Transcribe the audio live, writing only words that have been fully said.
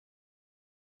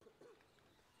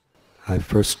I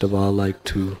first of all like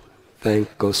to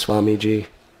thank Goswamiji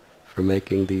for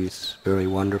making these very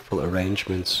wonderful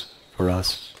arrangements for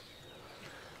us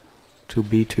to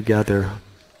be together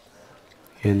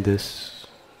in this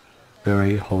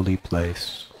very holy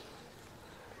place.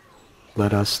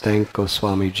 Let us thank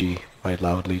Goswamiji by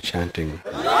loudly chanting.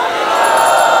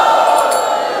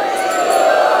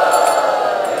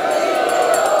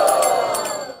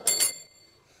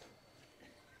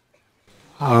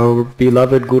 Our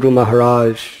beloved Guru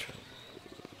Maharaj,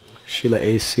 Srila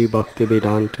A.C.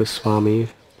 Bhaktivedanta Swami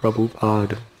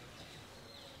Prabhupada,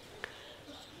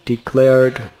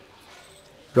 declared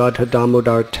Radha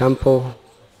Damodar temple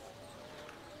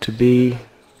to be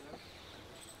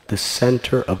the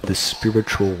center of the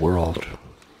spiritual world,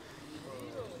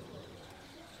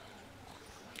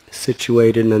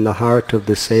 situated in the heart of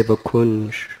the Seva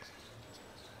Kunj,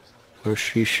 where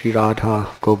Sri Radha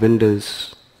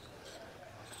Govinda's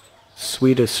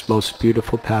sweetest, most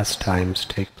beautiful pastimes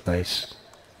take place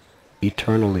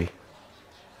eternally.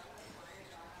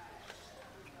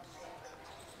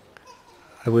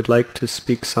 I would like to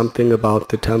speak something about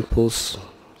the temples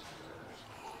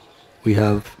we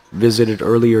have visited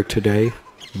earlier today,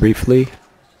 briefly,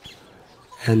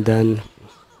 and then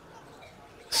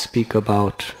speak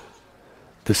about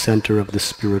the center of the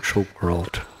spiritual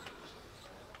world,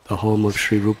 the home of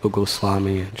Sri Rupa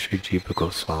Goswami and Sri Jiva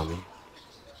Goswami.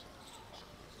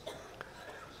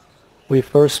 We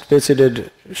first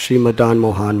visited Sri Madan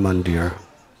Mohan Mandir.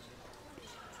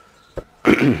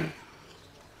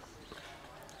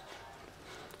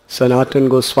 Sanatan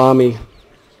Goswami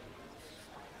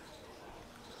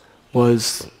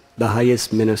was the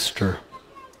highest minister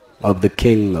of the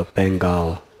king of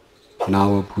Bengal,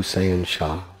 Nawab Hussain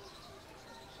Shah.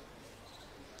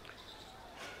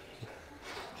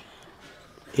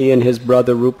 He and his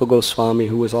brother Rupa Goswami,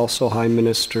 who was also high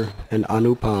minister, and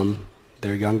Anupam,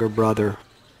 their younger brother,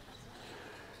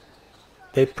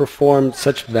 they performed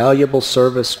such valuable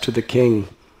service to the king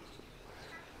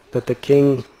that the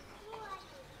king,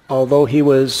 although he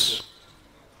was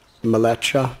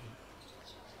Malecha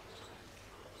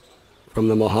from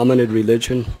the Mohammedan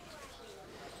religion,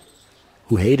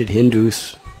 who hated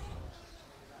Hindus,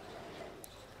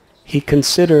 he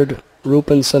considered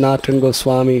Rupa and Sanatan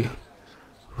Goswami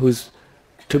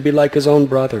to be like his own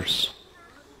brothers.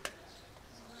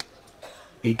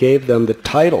 He gave them the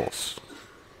titles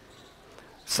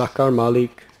Sakar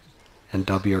Malik and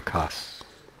Dabir Khas.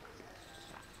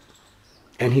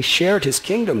 And he shared his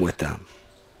kingdom with them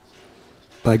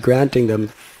by granting them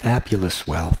fabulous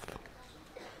wealth.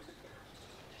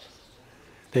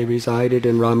 They resided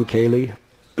in Ramkeli,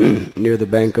 near the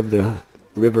bank of the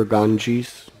river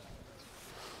Ganges,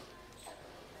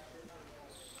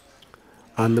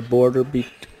 on the border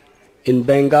in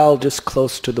Bengal, just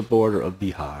close to the border of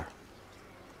Bihar.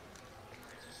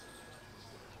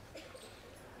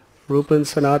 Rupa and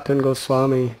Sanatan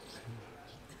Goswami,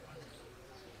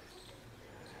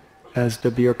 as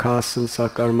Dabir Khas and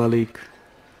Sakar Malik,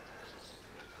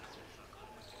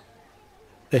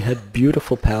 they had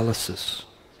beautiful palaces,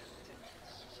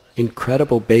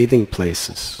 incredible bathing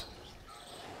places,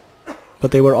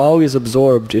 but they were always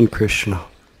absorbed in Krishna.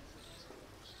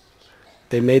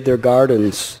 They made their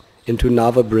gardens into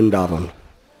Nava Vrindavan,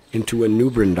 into a new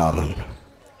Vrindavan.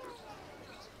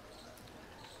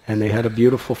 And they had a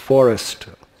beautiful forest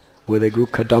where they grew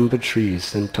kadamba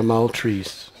trees and tamal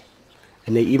trees.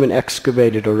 And they even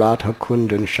excavated a Radha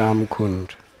Kund and Sham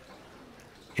Kund.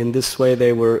 In this way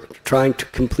they were trying to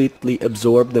completely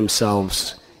absorb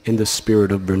themselves in the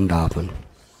spirit of Vrindavan.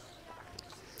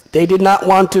 They did not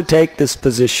want to take this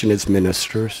position as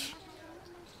ministers,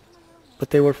 but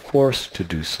they were forced to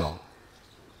do so.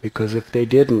 Because if they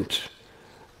didn't,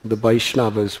 the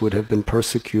Vaishnavas would have been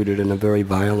persecuted in a very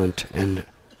violent and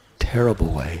terrible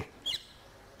way.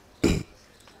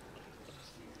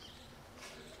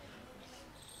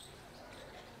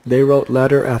 They wrote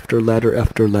letter after letter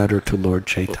after letter to Lord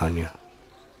Chaitanya,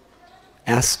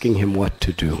 asking him what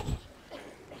to do.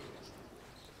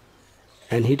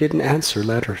 And he didn't answer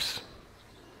letters.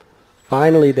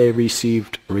 Finally they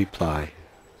received a reply.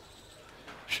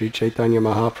 Sri Chaitanya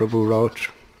Mahaprabhu wrote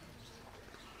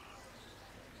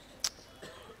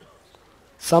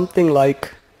something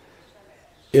like,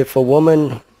 if a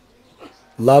woman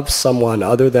loves someone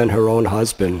other than her own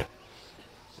husband,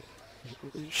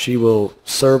 she will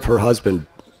serve her husband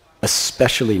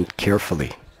especially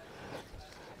carefully.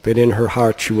 But in her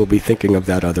heart she will be thinking of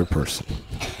that other person.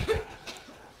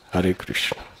 Hare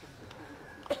Krishna.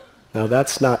 Now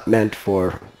that's not meant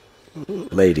for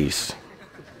ladies.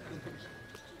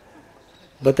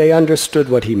 But they understood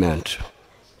what he meant,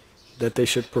 that they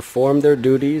should perform their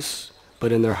duties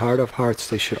But in their heart of hearts,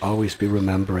 they should always be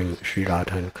remembering Sri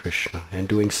Radha and Krishna and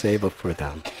doing seva for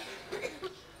them.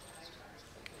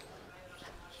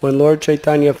 When Lord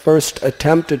Chaitanya first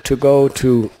attempted to go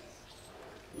to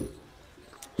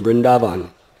Vrindavan,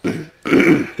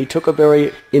 he took a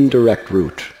very indirect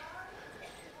route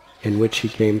in which he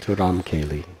came to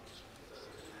Ramkeli,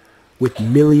 with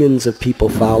millions of people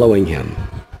following him,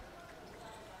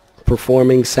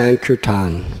 performing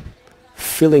Sankirtan,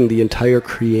 filling the entire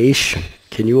creation.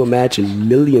 Can you imagine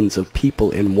millions of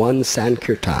people in one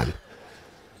Sankirtan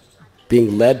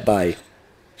being led by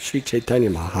Sri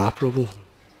Chaitanya Mahaprabhu?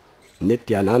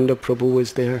 Nityananda Prabhu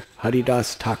was there,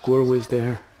 Haridas Thakur was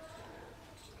there,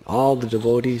 all the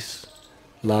devotees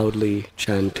loudly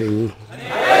chanting,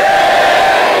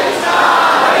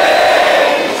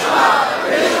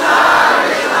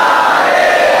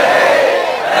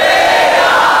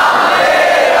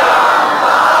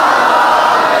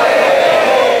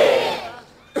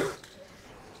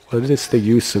 what is the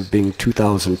use of being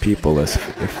 2,000 people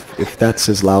if that's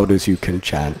as loud as you can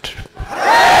chant?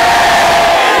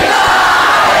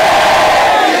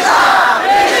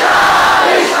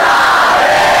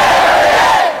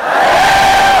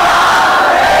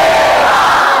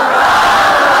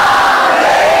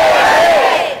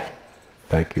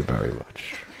 Thank you very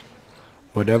much.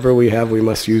 Whatever we have, we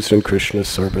must use in Krishna's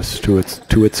service to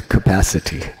its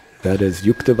capacity. That is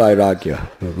Yukta Vairagya,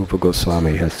 Rupa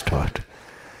Goswami has taught.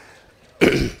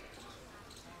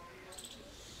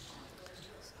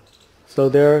 So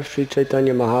there, Sri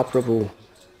Chaitanya Mahaprabhu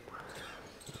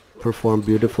performed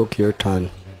beautiful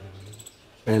kirtan.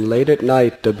 And late at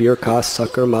night, the Birkas,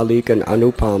 Sakar, Malik, and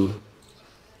Anupam,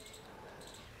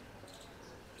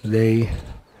 they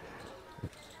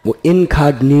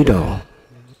incognito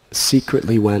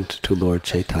secretly went to Lord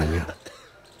Chaitanya.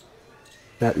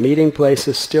 That meeting place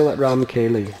is still at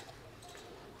Ramkeli,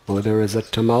 where there is a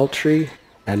tamal tree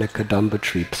and a kadamba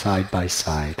tree side by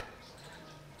side.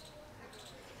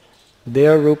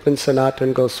 There Rupa and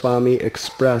Sanatana Goswami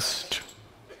expressed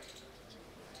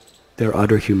their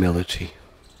utter humility.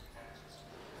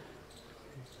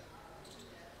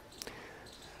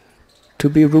 To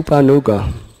be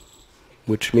Rupanuga,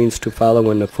 which means to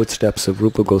follow in the footsteps of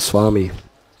Rupa Goswami,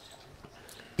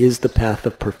 is the path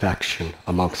of perfection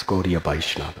amongst Gaudiya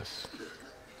Vaishnavas.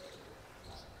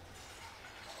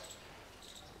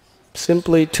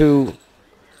 Simply to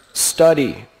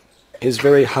study his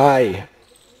very high,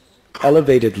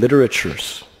 elevated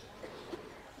literatures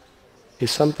is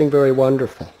something very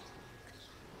wonderful.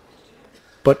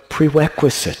 But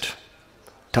prerequisite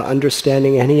to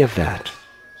understanding any of that,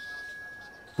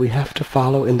 we have to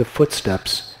follow in the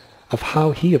footsteps of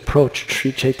how he approached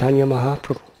Sri Chaitanya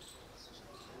Mahaprabhu.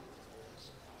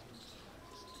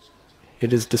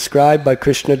 It is described by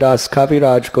Krishnadas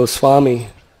Kaviraj Goswami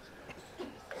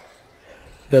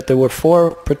that there were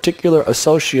 4 particular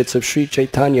associates of Sri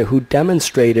Chaitanya who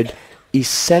demonstrated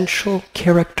essential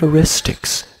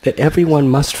characteristics that everyone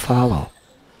must follow.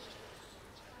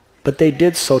 But they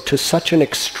did so to such an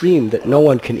extreme that no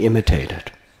one can imitate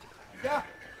it.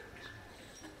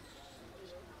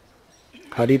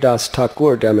 Haridas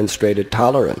Thakur demonstrated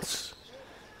tolerance.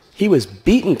 He was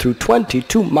beaten through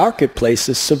 22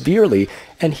 marketplaces severely,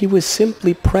 and he was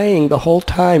simply praying the whole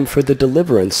time for the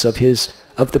deliverance of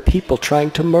the people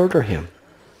trying to murder him.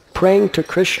 Praying to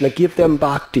Krishna, give them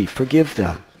bhakti, forgive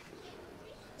them.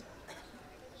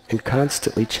 And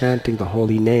constantly chanting the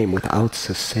holy name without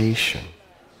cessation.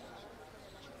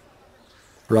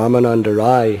 Ramananda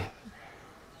Rai,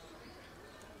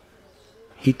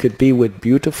 he could be with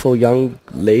beautiful young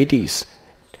ladies,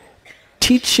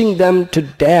 teaching them to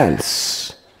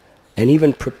dance, and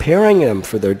even preparing them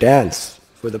for their dance,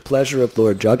 for the pleasure of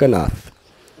Lord Jagannath,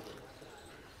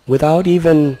 without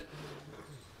even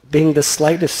being the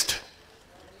slightest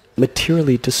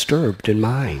materially disturbed in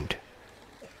mind.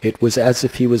 It was as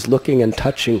if he was looking and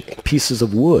touching pieces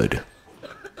of wood.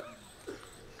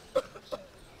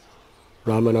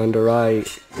 Ramananda Rai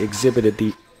exhibited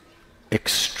the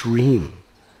extreme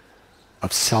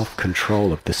of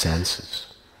self-control of the senses.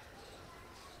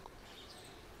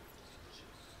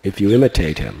 If you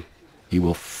imitate him, you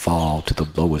will fall to the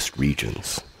lowest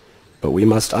regions. But we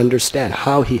must understand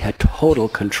how he had total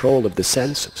control of the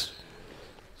senses.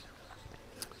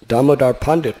 Damodar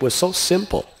Pandit was so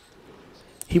simple.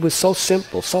 He was so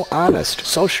simple, so honest,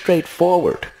 so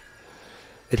straightforward,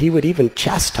 that he would even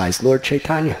chastise Lord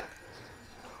Chaitanya.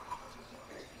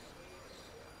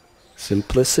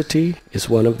 Simplicity is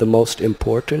one of the most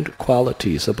important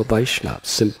qualities of a Vaishnava.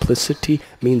 Simplicity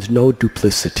means no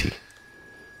duplicity,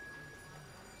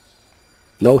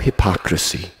 no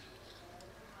hypocrisy,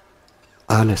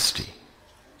 honesty.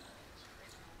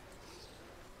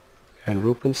 And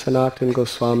Rupa and Sanatana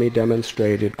Goswami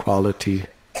demonstrated quality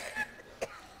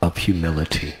of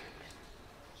humility.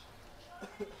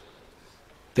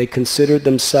 They considered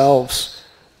themselves,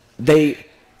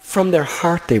 from their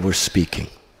heart they were speaking,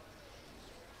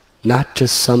 not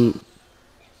just some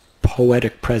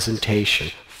poetic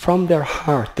presentation. From their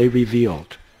heart they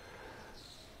revealed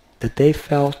that they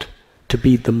felt to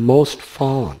be the most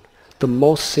fallen, the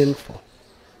most sinful,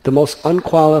 the most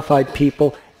unqualified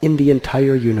people in the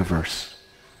entire universe.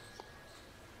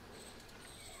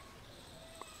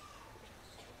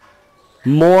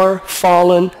 More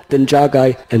fallen than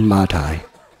Jagai and Madhai.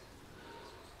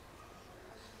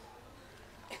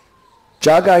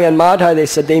 Jagai and Madhai, they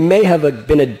said, they may have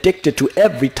been addicted to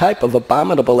every type of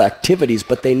abominable activities,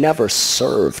 but they never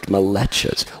served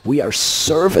malechas. We are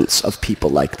servants of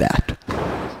people like that.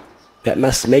 That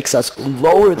makes us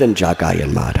lower than Jagai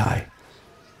and Madhai.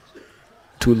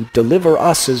 To deliver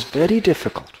us is very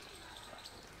difficult.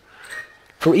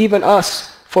 For even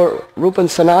us, for Rupa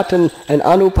and Sanatan and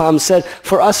Anupam said,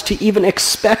 for us to even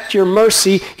expect your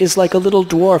mercy is like a little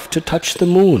dwarf to touch the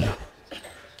moon.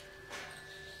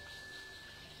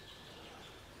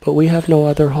 But we have no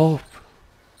other hope,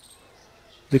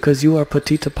 because you are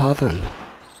Patita Pavan.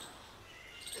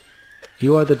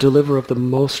 You are the deliverer of the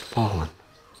most fallen.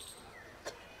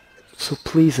 So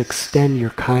please extend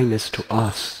your kindness to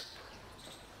us.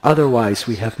 Otherwise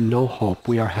we have no hope,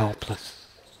 we are helpless.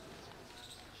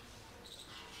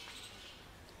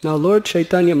 Now Lord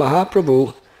Chaitanya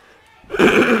Mahaprabhu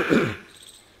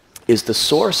is the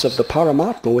source of the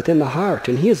Paramatma within the heart,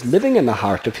 and he is living in the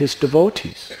heart of his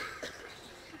devotees.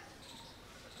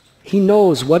 He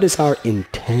knows what is our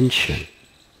intention.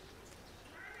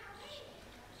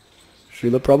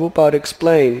 Srila Prabhupada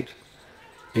explained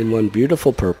in one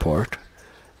beautiful purport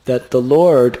that the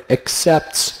Lord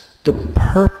accepts the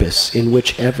purpose in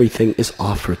which everything is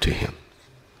offered to him.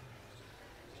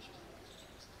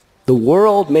 The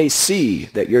world may see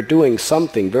that you're doing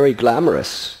something very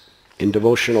glamorous in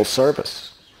devotional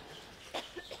service.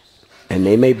 And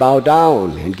they may bow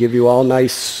down and give you all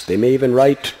nice, they may even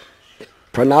write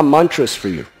pranam mantras for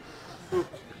you.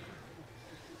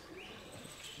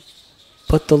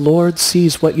 But the Lord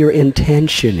sees what your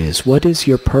intention is. What is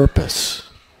your purpose?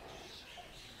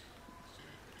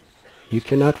 You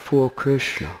cannot fool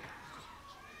Krishna.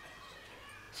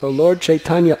 So Lord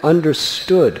Chaitanya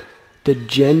understood the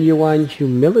genuine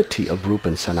humility of Rupa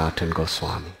and Sanatana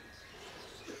Goswami.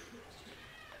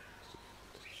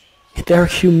 Their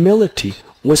humility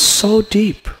was so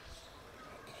deep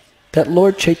that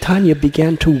Lord Chaitanya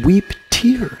began to weep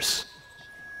tears.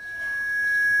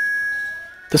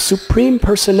 The Supreme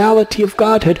Personality of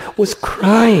Godhead was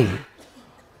crying.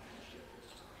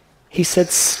 He said,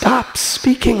 stop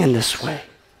speaking in this way.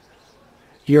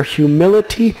 Your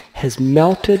humility has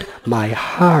melted my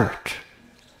heart.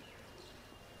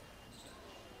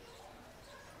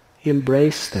 He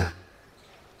embraced them,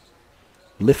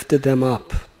 lifted them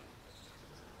up,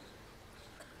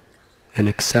 and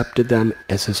accepted them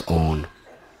as his own.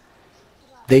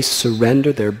 They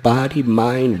surrendered their body,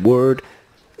 mind, word,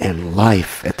 and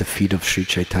life at the feet of Sri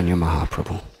Chaitanya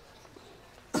Mahaprabhu.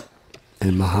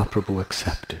 And Mahaprabhu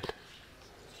accepted.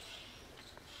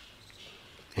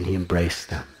 And he embraced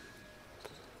them.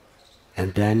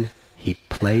 And then he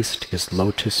placed his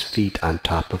lotus feet on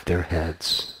top of their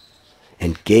heads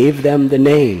and gave them the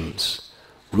names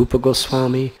Rupa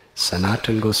Goswami,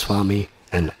 Sanatana Goswami,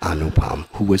 and Anupam,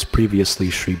 who was previously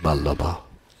Sri Vallabha.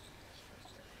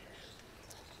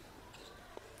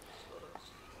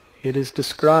 It is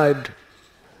described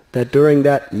that during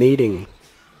that meeting,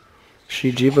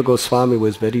 Sri Jiva Goswami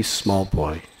was a very small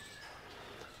boy,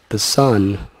 the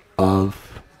son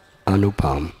of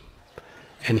Anupam,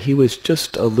 and he was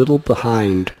just a little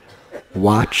behind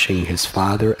watching his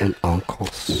father and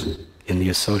uncles in the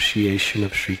association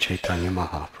of Sri Chaitanya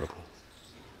Mahaprabhu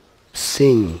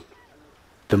sing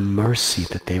the mercy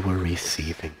that they were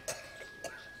receiving.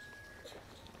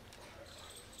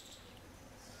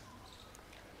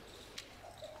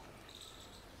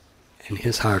 And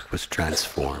his heart was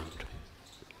transformed.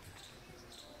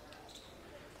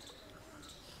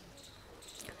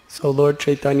 So Lord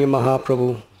Chaitanya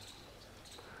Mahaprabhu,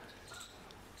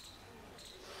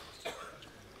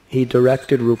 he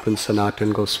directed Rupa and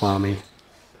Sanatana Goswami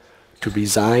to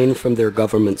resign from their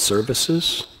government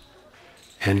services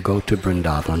and go to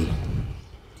Vrindavan.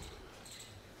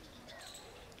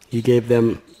 He gave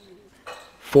them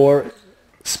 4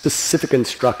 specific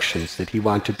instructions that he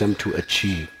wanted them to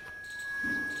achieve.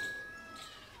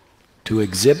 To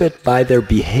exhibit by their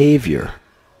behavior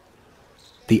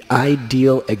the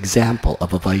ideal example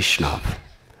of a Vaishnava.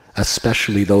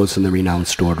 especially those in the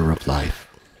renounced order of life.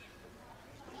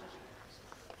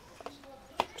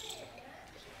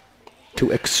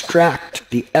 To extract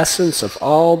the essence of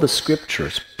all the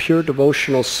scriptures, pure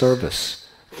devotional service,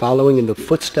 following in the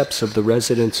footsteps of the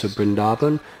residents of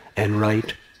Vrindavan, and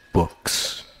write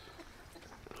books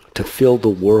to fill the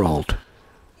world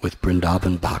with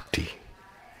Vrindavan Bhakti.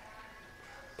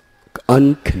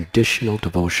 Unconditional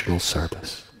devotional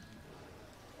service.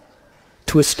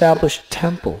 To establish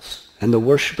temples and the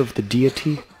worship of the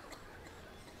deity,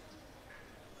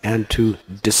 and to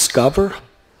discover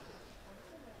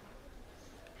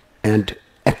and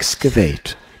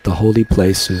excavate the holy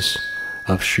places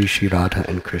of Sri Sri Radha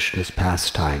and Krishna's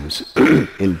pastimes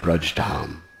in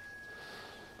Brajdham.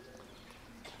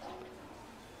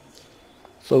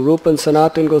 So Rupa and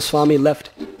Sanatana Goswami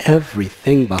left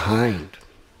everything behind.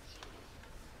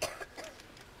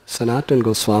 Sanatana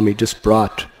Goswami just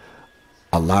brought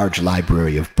a large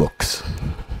library of books,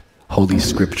 holy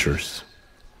scriptures.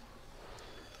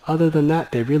 Other than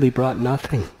that, they really brought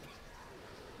nothing.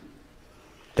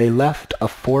 They left a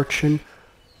fortune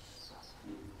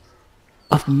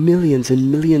of millions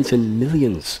and millions and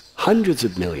millions, hundreds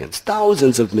of millions,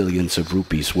 thousands of millions of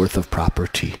rupees worth of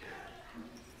property,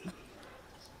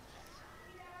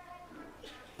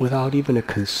 without even a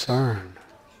concern.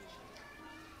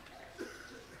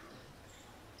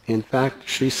 In fact,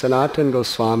 Sri Sanatana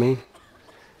Goswami,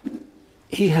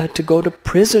 he had to go to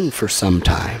prison for some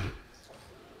time.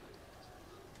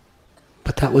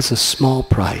 But that was a small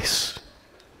price.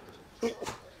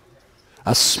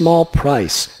 A small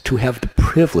price to have the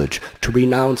privilege to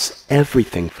renounce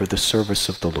everything for the service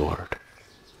of the Lord.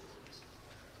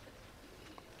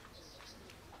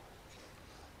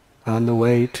 On the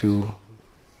way to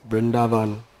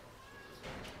Vrindavan,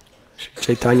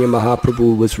 Chaitanya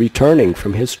Mahaprabhu was returning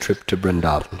from his trip to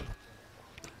Vrindavan.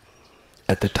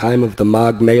 At the time of the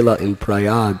Magh Mela in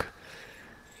Prayag,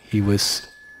 he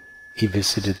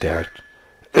visited there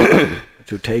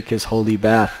to take his holy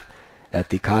bath at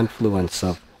the confluence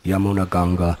of Yamuna,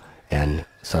 Ganga, and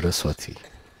Saraswati.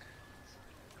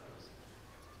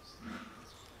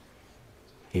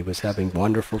 He was having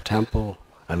wonderful kirtan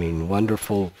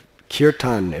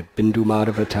at Bindu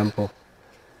Madhava temple.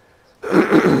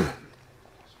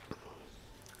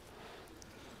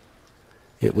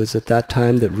 It was at that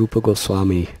time that Rupa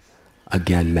Goswami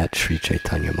again met Sri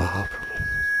Chaitanya Mahaprabhu.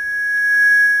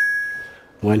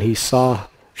 When he saw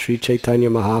Sri Chaitanya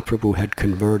Mahaprabhu had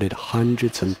converted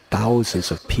hundreds and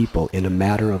thousands of people in a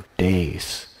matter of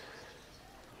days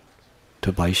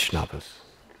to Vaishnavas.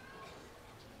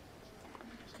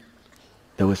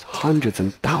 There was hundreds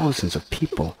and thousands of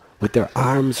people with their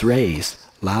arms raised,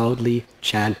 loudly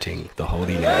chanting the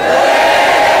holy name.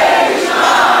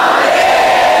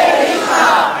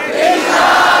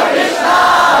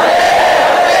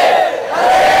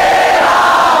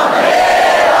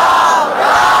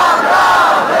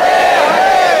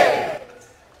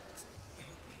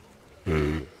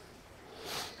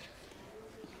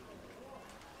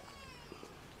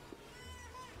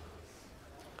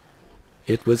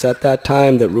 It was at that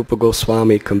time that Rupa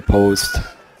Goswami composed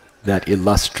that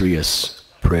illustrious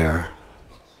prayer,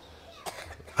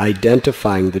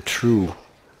 identifying the true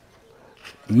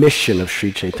mission of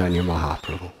Sri Chaitanya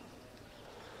Mahaprabhu.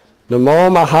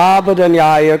 Namo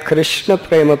Mahabhadanyaya Krishna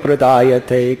Prema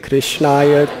Pradayate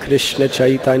Krishnaya Krishna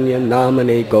Chaitanya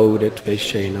Namane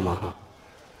Gauratve Namaha.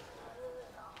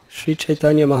 Sri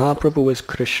Chaitanya Mahaprabhu was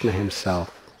Krishna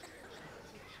himself.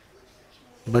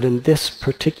 But in this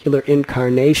particular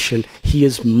incarnation, he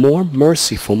is more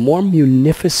merciful, more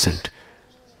munificent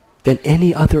than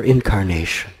any other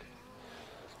incarnation.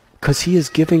 Because he is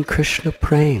giving Krishna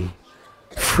prema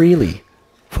freely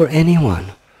for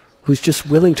anyone who's just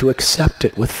willing to accept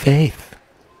it with faith.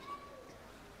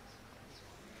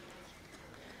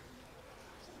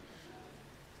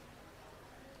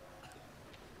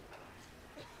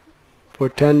 For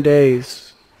 10 days,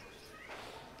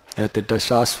 at the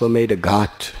Dasasvamedha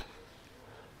Ghat,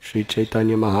 Sri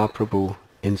Chaitanya Mahaprabhu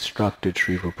instructed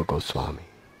Sri Rupa Goswami.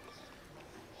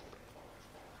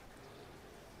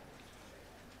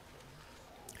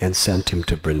 And sent him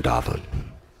to Vrindavan.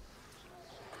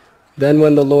 Then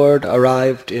when the Lord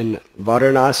arrived in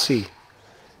Varanasi,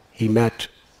 he met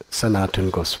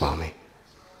Sanatana Goswami,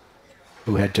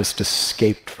 who had just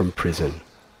escaped from prison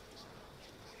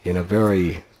in a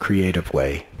very creative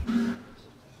way.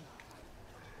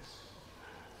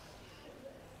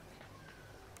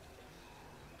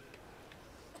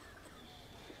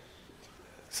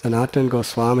 Sanatana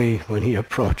Goswami, when he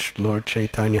approached Lord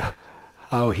Chaitanya,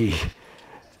 how he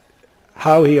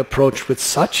approached with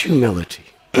such humility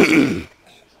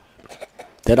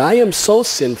that that I am so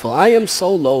sinful, I am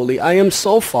so lowly, I am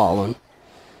so fallen,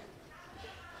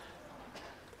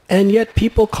 and yet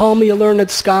people call me a learned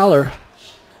scholar,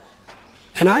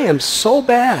 and I am so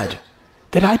bad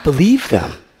that I believe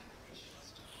them.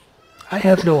 I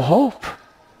have no hope.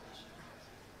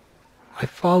 I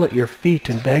fall at your feet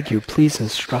and beg you, please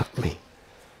instruct me.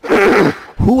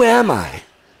 Who am I?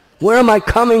 Where am I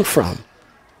coming from?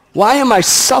 Why am I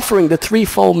suffering the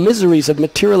threefold miseries of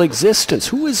material existence?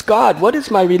 Who is God? What is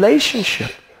my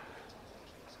relationship?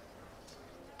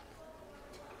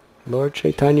 Lord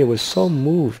Chaitanya was so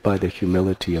moved by the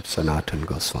humility of Sanatana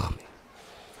Goswami.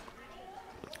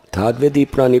 Tadvidi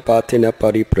pranipatina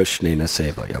pariprashnena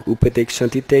sevaya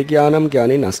upadekshanti te jnanam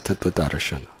jnaninastatva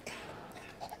darshana.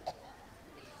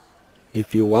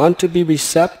 If you want to be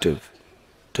receptive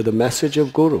to the message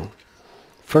of Guru,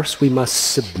 first we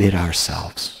must submit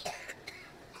ourselves.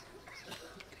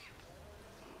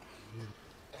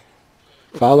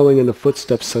 Following in the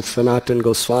footsteps of Sanatana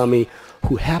Goswami,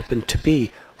 who happened to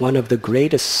be one of the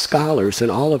greatest scholars in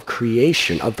all of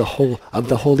creation of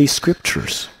the Holy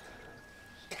Scriptures.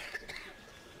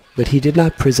 But he did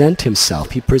not present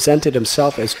himself. He presented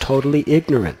himself as totally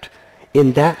ignorant.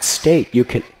 In that state,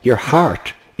 your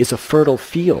heart is a fertile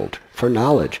field for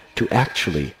knowledge to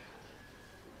actually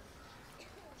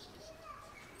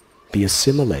be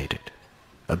assimilated,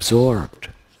 absorbed.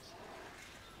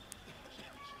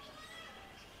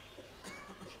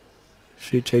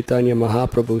 Sri Chaitanya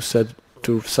Mahaprabhu said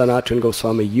to Sanatana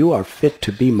Goswami, you are fit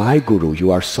to be my guru. You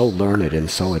are so learned and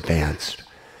so advanced.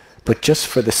 But just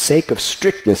for the sake of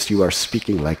strictness, you are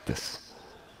speaking like this.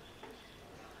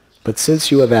 But since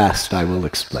you have asked, I will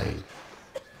explain.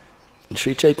 And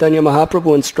Sri Chaitanya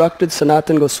Mahaprabhu instructed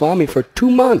Sanatana Goswami for 2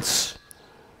 months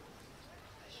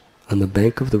on the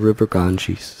bank of the river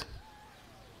Ganges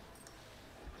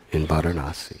in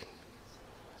Varanasi,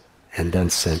 and then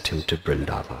sent him to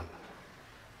Vrindavan.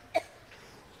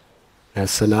 As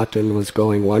Sanatana was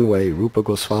going one way, Rupa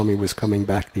Goswami was coming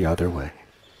back the other way.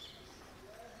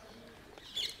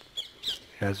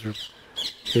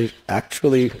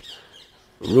 Actually,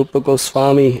 Rupa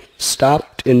Goswami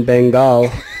stopped in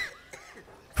Bengal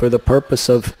for the purpose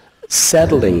of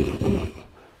settling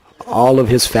all of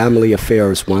his family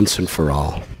affairs once and for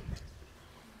all.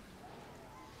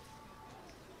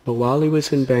 But while he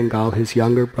was in Bengal, his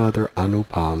younger brother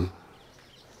Anupam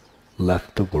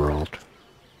left the world.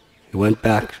 He went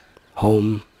back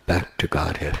home, back to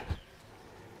Godhead.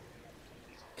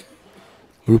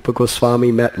 Rupa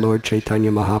Goswami met Lord Chaitanya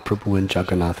Mahaprabhu in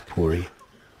Jagannath Puri,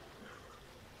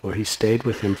 where he stayed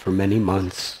with him for many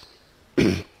months.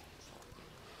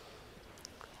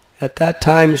 At that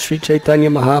time, Sri Chaitanya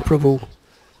Mahaprabhu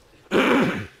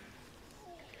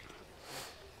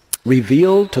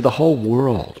revealed to the whole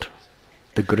world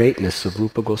the greatness of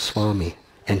Rupa Goswami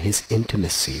and his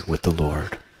intimacy with the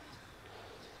Lord.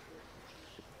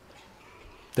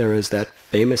 There is that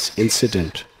famous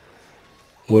incident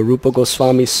where Rupa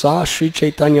Goswami saw Sri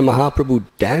Chaitanya Mahaprabhu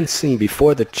dancing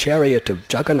before the chariot of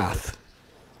Jagannath.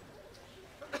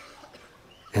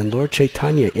 And Lord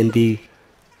Chaitanya, in the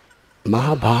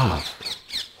Mahabhav,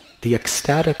 the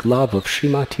ecstatic love of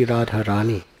Srimati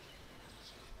Radharani,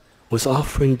 was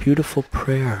offering beautiful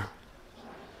prayer.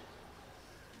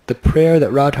 The prayer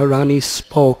that Radharani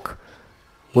spoke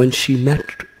when she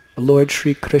met Lord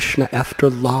Sri Krishna after a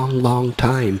long, long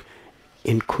time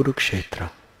in Kurukshetra.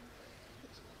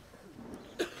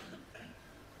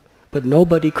 But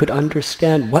nobody could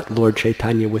understand what Lord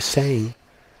Chaitanya was saying,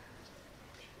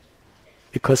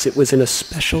 because it was in a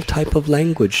special type of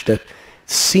language that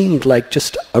seemed like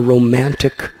just a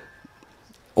romantic,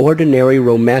 ordinary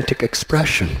romantic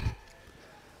expression.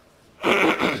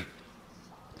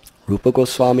 Rupa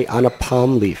Goswami, on a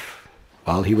palm leaf,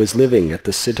 while he was living at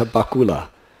the Siddha Bakula,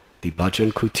 the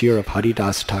Bhajan Kutir of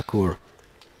Haridas Thakur,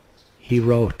 he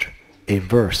wrote a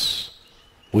verse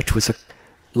which was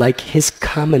like his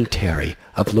commentary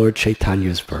of Lord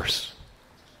Chaitanya's verse.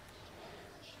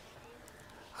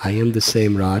 I am the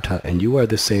same Radha and you are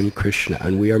the same Krishna,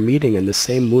 and we are meeting in the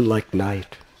same moonlight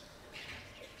night.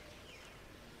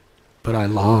 But I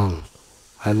long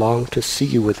to see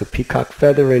you with a peacock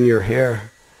feather in your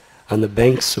hair on the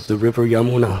banks of the river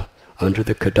Yamuna under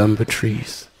the Kadamba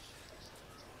trees.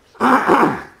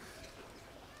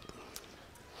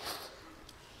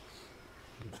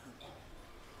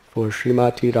 For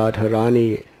Srimati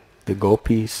Radharani, the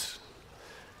gopis,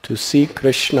 to see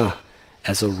Krishna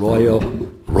as a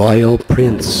royal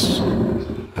prince.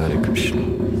 Hare Krishna.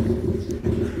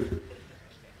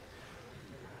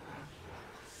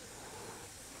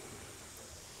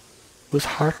 It was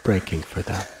heartbreaking for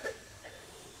them.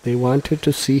 They wanted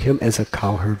to see him as a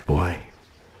cowherd boy,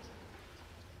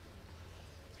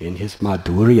 in his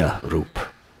Madhurya Roop,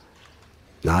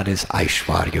 not his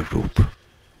Aishwarya Roop.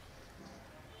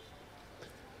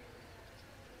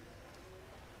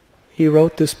 He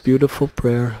wrote this beautiful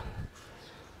prayer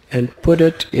and put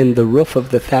it in the roof of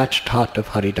the thatched hut of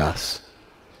Haridas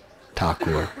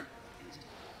Thakur,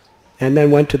 and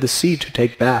then went to the sea to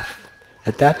take bath.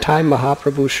 At that time,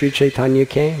 Mahaprabhu Sri Chaitanya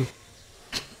came,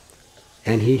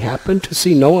 and he happened to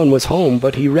see no one was home,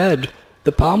 but he read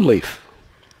the palm leaf.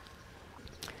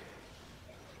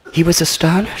 He was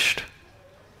astonished.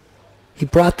 He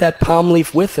brought that palm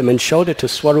leaf with him and showed it to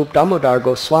Swarup Damodar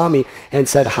Goswami and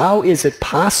said, how is it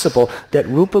possible that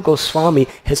Rupa Goswami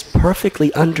has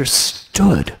perfectly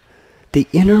understood the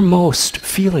innermost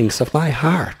feelings of my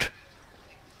heart?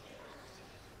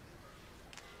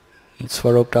 And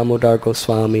Swarup Damodar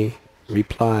Goswami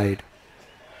replied,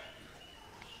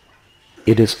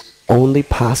 it is only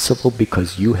possible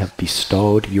because you have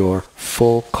bestowed your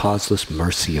full causeless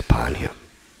mercy upon him.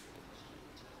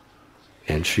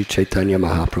 And Sri Chaitanya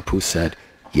Mahaprabhu said,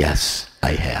 yes,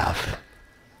 I have.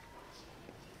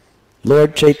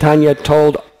 Lord Chaitanya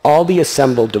told all the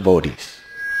assembled devotees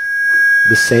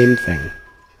the same thing.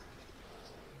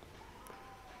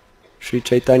 Sri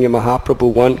Chaitanya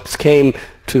Mahaprabhu once came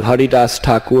to Haridas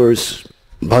Thakur's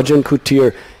Bhajan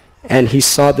Kutir, and he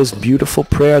saw this beautiful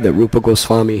prayer that Rupa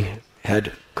Goswami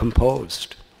had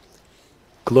composed,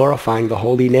 glorifying the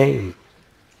holy name.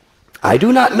 I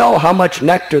do not know how much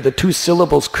nectar the two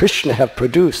syllables Krishna have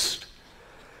produced.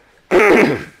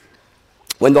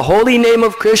 When the holy name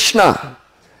of Krishna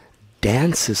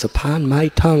dances upon my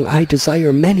tongue, I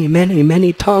desire many, many,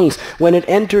 many tongues. When it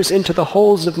enters into the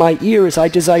holes of my ears, I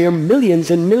desire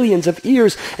millions and millions of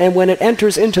ears. And when it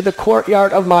enters into the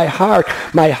courtyard of my heart,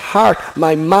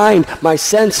 my mind, my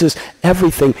senses,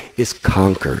 everything is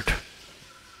conquered.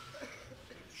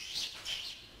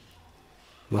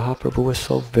 Mahaprabhu was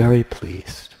so very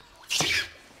pleased.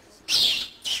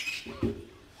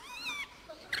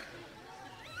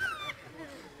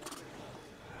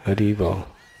 Haribo.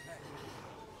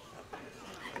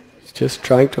 It's just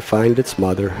trying to find its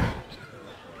mother.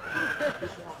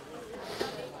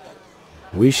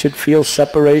 We should feel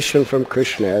separation from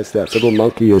Krishna as that little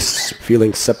monkey is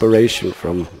feeling separation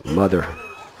from mother.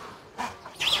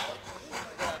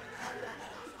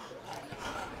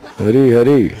 Hari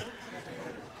Hari.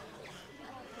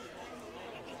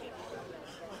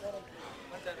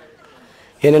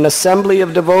 In an assembly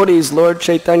of devotees, Lord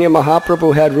Chaitanya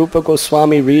Mahaprabhu had Rupa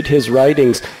Goswami read his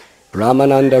writings.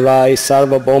 Ramananda Rai,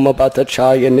 Sarvabhauma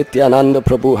Bhattacharya, Nityananda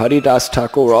Prabhu, Haridas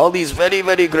Thakur, all these very,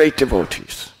 very great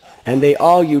devotees. And they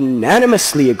all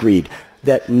unanimously agreed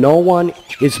that no one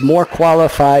is more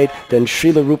qualified than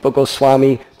Srila Rupa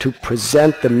Goswami to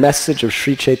present the message of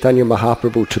Sri Chaitanya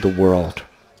Mahaprabhu to the world.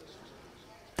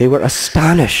 They were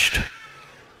astonished.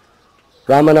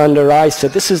 Ramananda Rai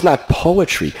said, this is not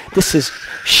poetry. This is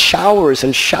showers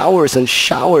and showers and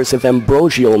showers of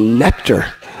ambrosial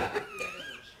nectar.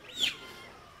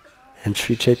 And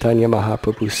Sri Chaitanya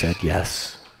Mahaprabhu said,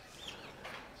 yes.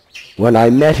 When I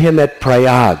met him at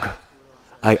Prayag,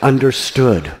 I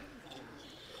understood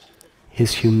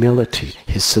his humility,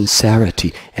 his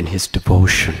sincerity, and his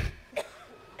devotion.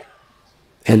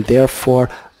 And therefore,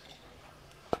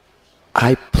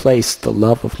 I placed the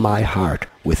love of my heart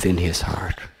within his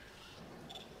heart.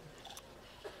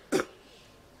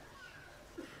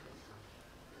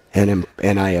 And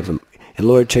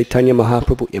Lord Chaitanya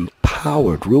Mahaprabhu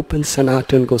empowered Rupa and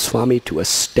Sanatana Goswami to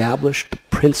establish the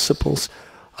principles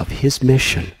of his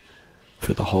mission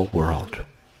for the whole world.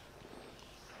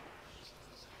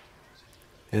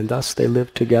 And thus they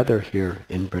lived together here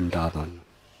in Vrindavan.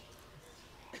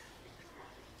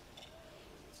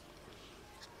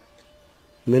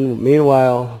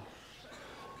 Meanwhile,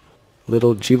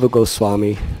 little Jiva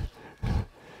Goswami,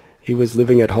 he was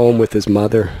living at home with his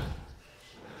mother,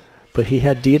 but he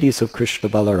had deities of Krishna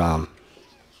Balaram,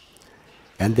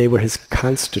 and they were his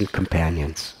constant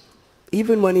companions.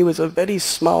 Even when he was a very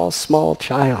small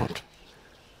child,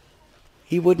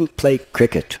 he wouldn't play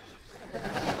cricket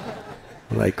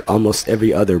like almost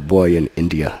every other boy in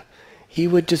India. He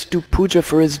would just do puja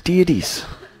for his deities.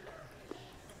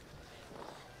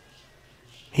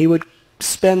 He would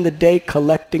spend the day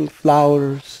collecting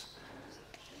flowers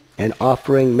and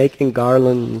making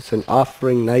garlands and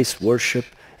offering nice worship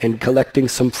and collecting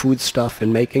some food stuff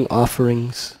and making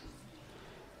offerings.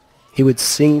 He would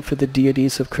sing for the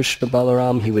deities of Krishna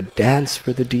Balaram. He would dance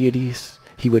for the deities.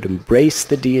 He would embrace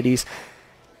the deities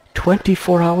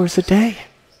 24 hours a day.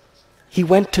 He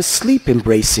went to sleep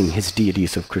embracing his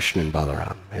deities of Krishna and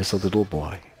Balaram as a little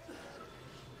boy.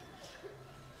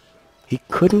 He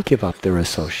couldn't give up their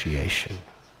association.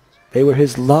 They were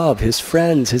his love, his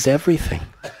friends, his everything.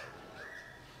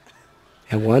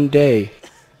 And one day,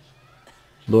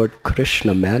 Lord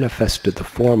Krishna manifested the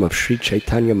form of Sri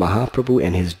Chaitanya Mahaprabhu,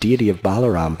 and his deity of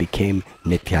Balaram became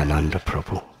Nityananda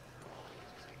Prabhu.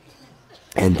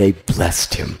 And they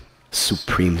blessed him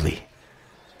supremely.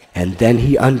 And then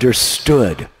he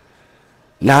understood,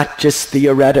 not just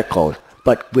theoretical,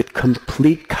 but with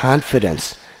complete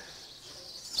confidence,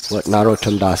 what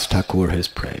Narottam Das Thakur has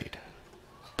prayed.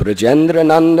 Brajendra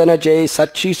Nandana Jay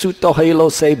Sachi Sutta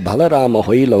Hoilo Se Balarama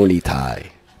Hoilo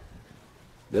Nitai.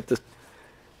 That the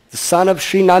son of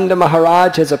Sri Nanda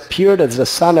Maharaj has appeared as the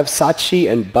son of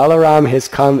Sachi, and Balaram has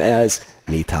come as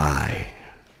Nitai.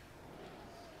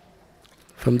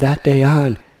 From that day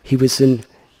on, he was in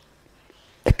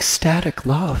ecstatic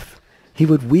love. He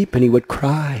would weep and he would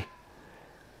cry.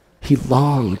 He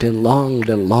longed and longed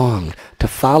and longed to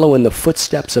follow in the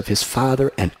footsteps of his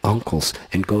father and uncles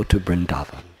and go to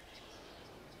Vrindavan.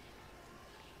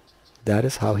 That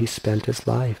is how he spent his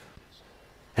life.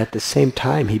 At the same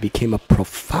time, he became a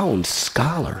profound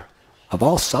scholar of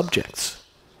all subjects,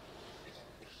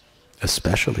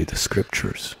 especially the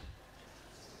scriptures.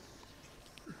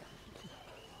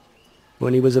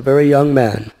 When he was a very young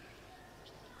man,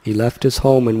 he left his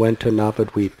home and went to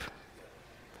Navadvip.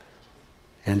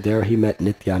 And there he met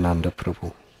Nityananda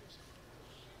Prabhu.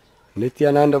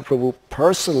 Nityananda Prabhu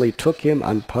personally took him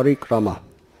on parikrama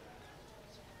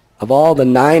of all the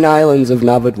 9 islands of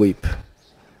Navadvip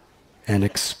and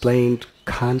explained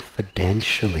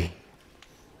confidentially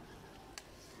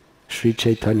Sri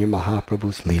Chaitanya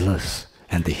Mahaprabhu's Leelas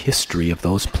and the history of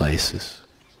those places.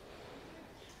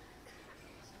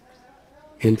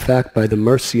 In fact, by the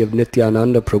mercy of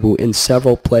Nityananda Prabhu, in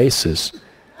several places,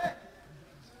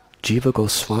 Jiva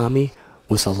Goswami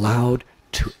was allowed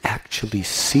to actually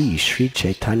see Sri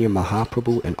Chaitanya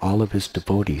Mahaprabhu and all of his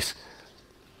devotees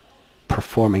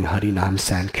performing Harinam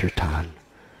Sankirtan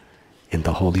in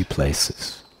the holy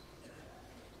places.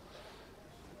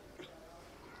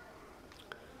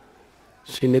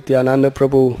 Sri Nityananda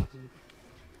Prabhu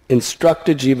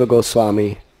instructed Jiva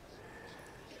Goswami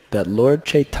that Lord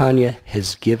Chaitanya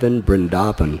has given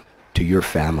Vrindavan to your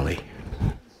family.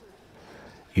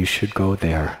 You should go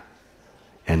there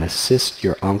and assist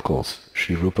your uncles,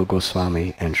 Sri Rupa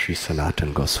Goswami and Sri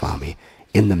Sanatan Goswami,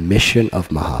 in the mission of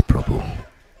Mahaprabhu.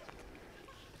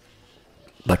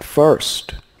 But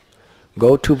first,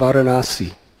 go to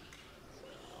Varanasi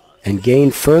and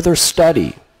gain further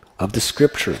study of the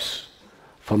scriptures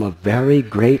from a very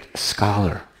great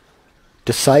scholar,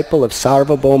 disciple of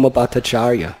Sarvabhauma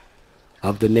Bhattacharya,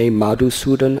 of the name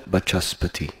Madhusudan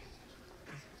Vachaspati.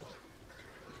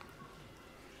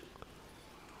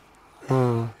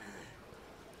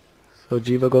 So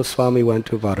Jiva Goswami went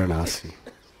to Varanasi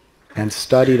and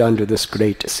studied under this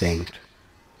great saint.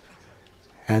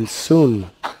 And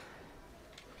soon,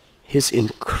 his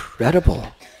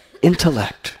incredible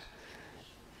intellect,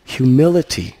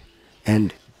 humility,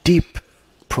 and deep,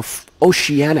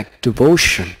 oceanic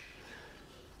devotion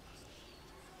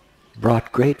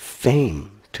brought great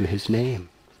fame to his name.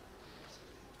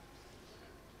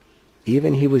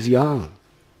 Even he was young.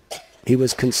 He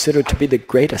was considered to be the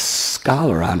greatest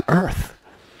scholar on earth.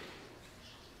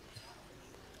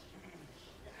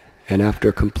 And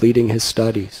after completing his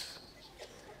studies,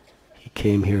 he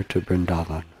came here to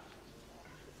Vrindavan,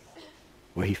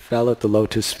 where he fell at the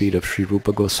lotus feet of Sri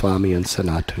Rupa Goswami and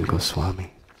Sanatan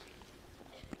Goswami.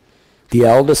 The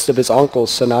eldest of his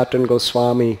uncles, Sanatan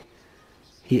Goswami,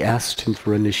 he asked him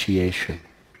for initiation.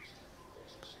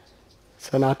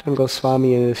 Sanatan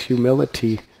Goswami, in his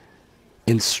humility,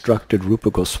 instructed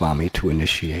Rupa Goswami to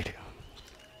initiate him,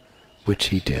 which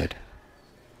he did.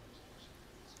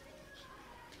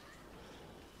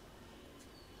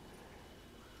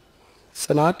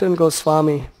 Sanatan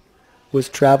Goswami was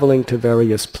traveling to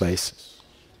various places.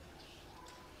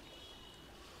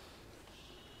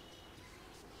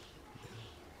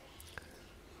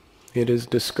 It is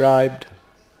described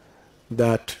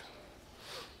that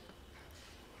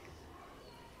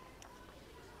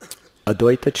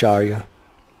Advaitacharya,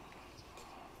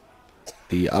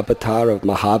 the avatar of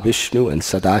Mahavishnu and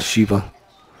Sadashiva,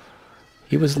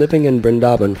 he was living in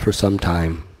Vrindavan for some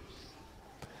time.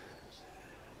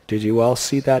 Did you all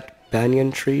see that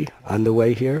banyan tree on the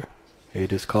way here?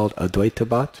 It is called Advaita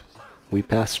Bhat. We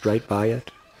passed right by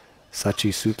it.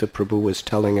 Sachi Sutta Prabhu was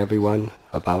telling everyone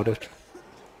about it.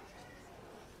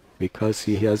 Because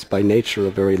he has by nature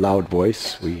a very loud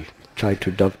voice, we tried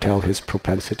to dovetail his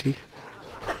propensity.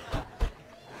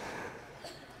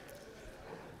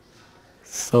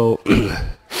 So,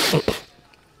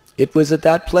 it was at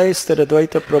that place that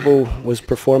Advaita Prabhu was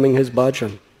performing his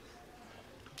bhajan.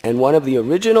 And one of the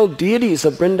original deities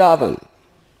of Vrindavan,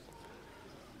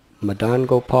 Madan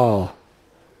Gopal,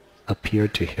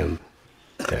 appeared to him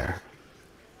there.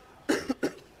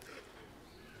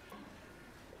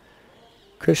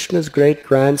 Krishna's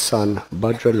great-grandson,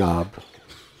 Bhadranabh,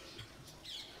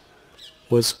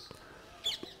 was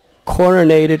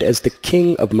coronated as the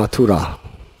king of Mathura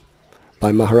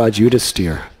by Maharaj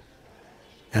Yudhisthira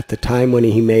at the time when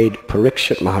he made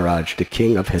Parikshit Maharaj the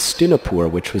king of Hastinapur,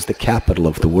 which was the capital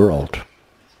of the world.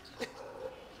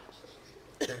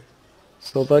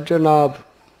 So Bhadranabh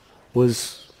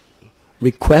was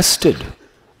requested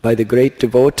by the great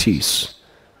devotees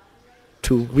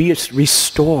to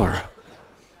restore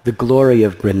the glory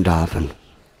of Vrindavan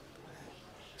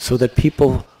so that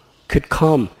people could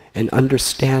come and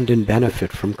understand and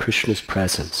benefit from Krishna's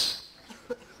presence.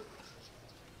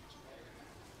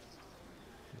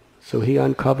 So he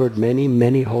uncovered many,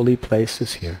 many holy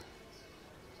places here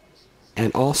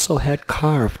and also had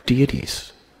carved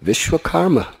deities.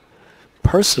 Vishwakarma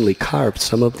personally carved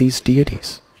some of these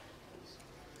deities.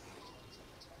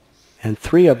 And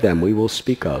 3 of them we will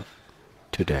speak of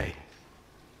today.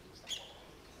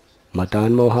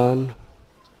 Madan Mohan,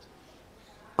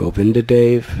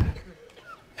 Govindadev,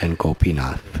 and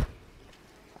Gopinath.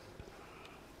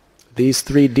 These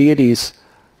 3 deities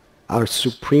are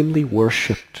supremely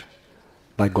worshipped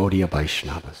by Gaudiya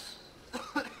Vaishnavas.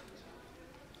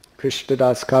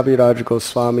 Krishnadas Kaviraj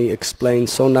Goswami explained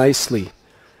so nicely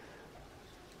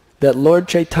that Lord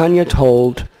Chaitanya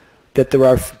told that there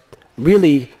are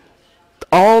really,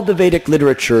 all the Vedic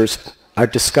literatures are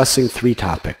discussing 3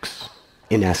 topics,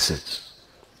 in essence.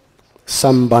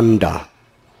 Sambandha,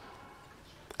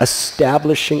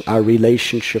 establishing our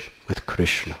relationship with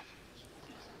Krishna.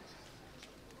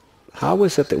 How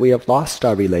is it that we have lost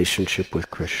our relationship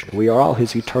with Krishna? We are all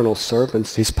his eternal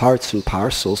servants, his parts and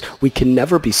parcels. We can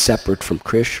never be separate from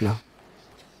Krishna.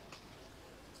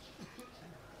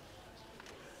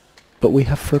 But we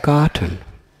have forgotten.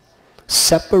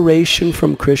 Separation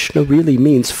from Krishna really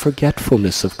means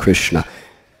forgetfulness of Krishna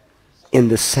in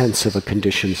the sense of a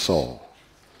conditioned soul.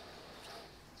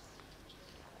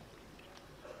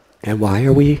 And why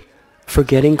are we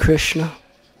forgetting Krishna?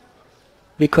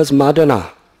 Because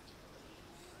Madana,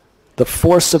 the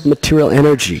force of material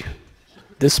energy,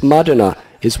 this Madana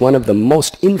is one of the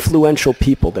most influential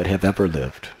people that have ever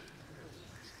lived.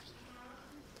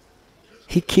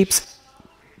 He keeps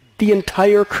the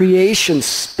entire creation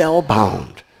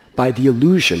spellbound by the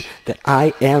illusion that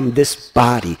I am this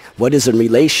body. What is in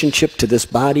relationship to this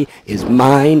body is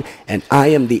mine, and I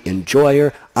am the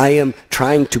enjoyer. I am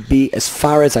trying to be, as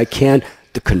far as I can,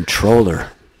 the controller.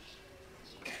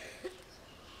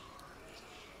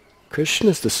 Krishna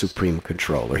is the supreme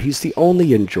controller. He's the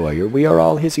only enjoyer. We are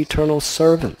all his eternal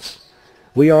servants.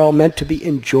 We are all meant to be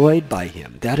enjoyed by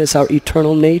him. That is our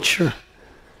eternal nature.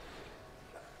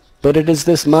 But it is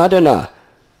this Madana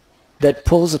that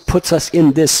puts us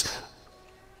in this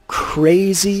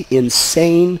crazy,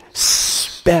 insane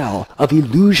spell of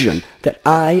illusion that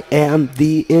I am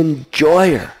the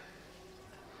enjoyer.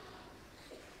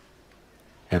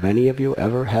 Have any of you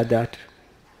ever had that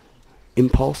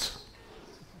impulse?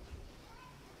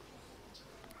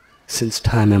 Since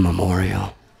time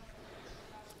immemorial.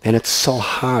 And it's so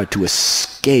hard to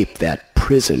escape that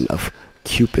prison of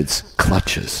Cupid's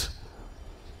clutches.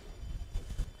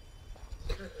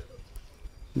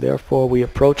 Therefore, we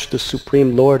approach the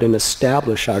Supreme Lord and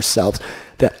establish ourselves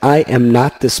that I am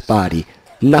not this body.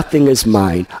 Nothing is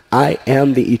mine. I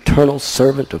am the eternal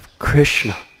servant of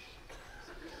Krishna.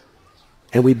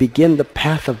 And we begin the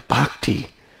path of bhakti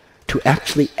to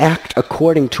actually act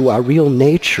according to our real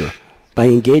nature by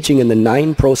engaging in the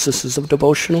 9 processes of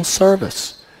devotional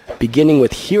service, beginning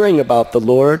with hearing about the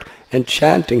Lord and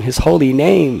chanting his holy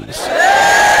names.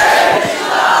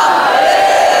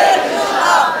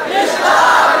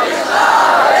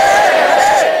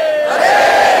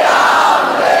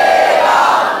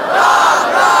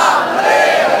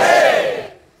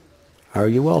 Are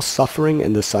you all suffering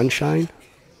in the sunshine?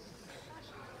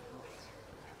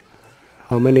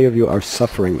 How many of you are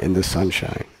suffering in the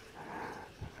sunshine?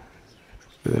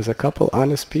 There's a couple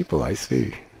honest people I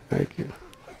see. Thank you.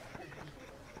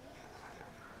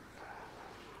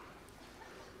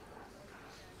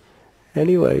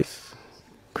 Anyways,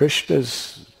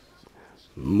 Krishna's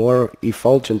more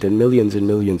effulgent than millions and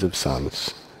millions of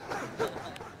suns.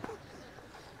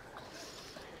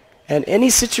 And any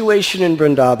situation in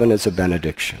Vrindavan is a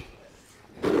benediction.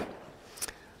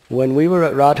 When we were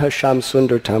at Radha Shyam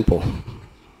Sundar temple,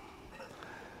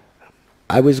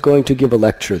 I was going to give a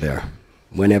lecture there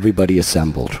when everybody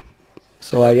assembled.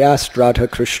 So I asked Radha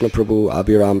Krishna Prabhu,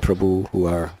 Abhiram Prabhu, who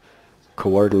are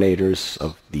coordinators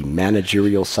of the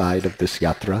managerial side of this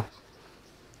yatra.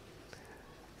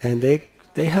 And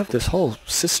they have this whole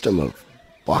system of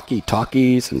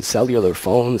walkie-talkies and cellular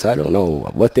phones. I don't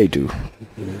know what they do.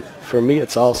 For me,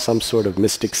 it's all some sort of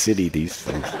mystic city, these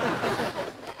things.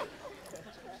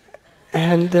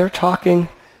 And they're talking,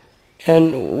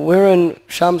 and we're in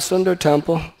Shyam Sundar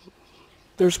Temple.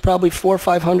 There's probably 400 or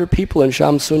 500 people in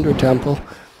Shyam Sundar Temple.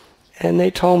 And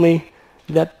they told me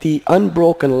that the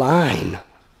unbroken line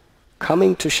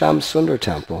coming to Shyam Sundar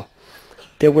Temple,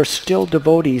 there were still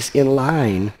devotees in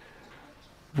line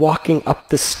walking up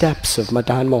the steps of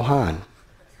Madan Mohan.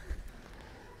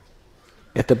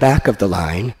 At the back of the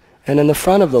line, and in the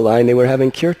front of the line, they were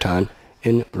having kirtan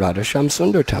in Radha Shyam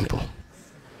Sundar Temple.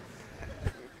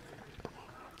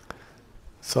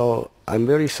 So I'm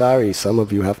very sorry some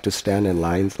of you have to stand in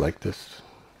lines like this.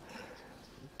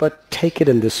 But take it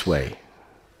in this way,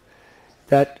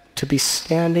 that to be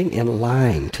standing in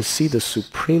line to see the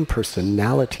Supreme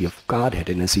Personality of Godhead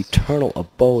in His eternal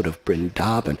abode of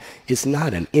Vrindavan is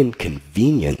not an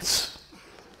inconvenience.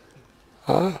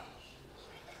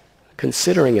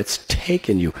 Considering it's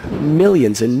taken you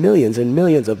millions and millions and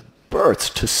millions of births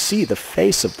to see the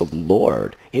face of the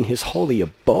Lord in His holy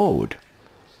abode.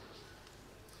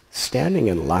 Standing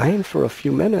in line for a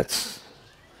few minutes,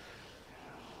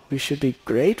 we should be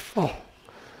grateful.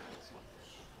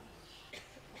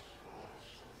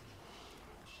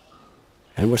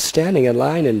 And we're standing in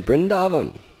line in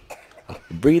Vrindavan,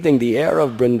 breathing the air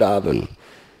of Vrindavan,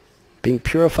 being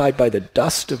purified by the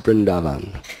dust of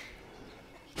Vrindavan,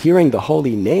 hearing the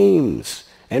holy names,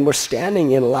 and we're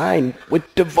standing in line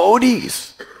with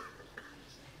devotees.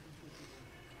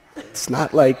 It's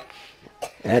not like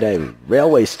at a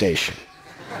railway station.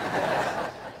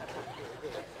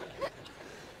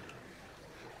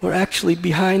 We're actually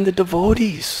behind the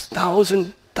devotees.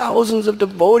 Thousands of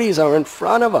devotees are in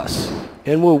front of us.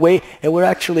 And we're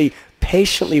actually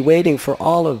patiently waiting for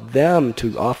all of them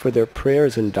to offer their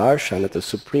prayers and darshan at the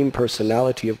Supreme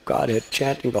Personality of Godhead,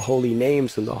 chanting the holy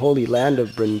names in the holy land of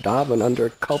Vrindavan under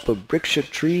kalpa vriksha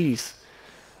trees.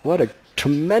 What a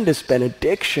tremendous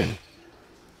benediction.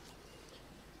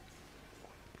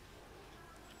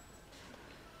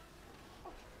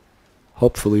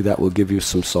 Hopefully that will give you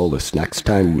some solace next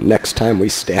time we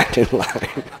stand in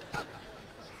line.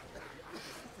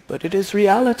 But it is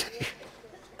reality.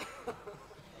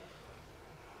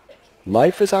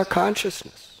 Life is our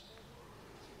consciousness.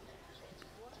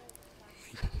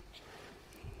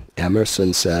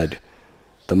 Emerson said,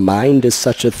 the mind is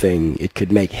such a thing, it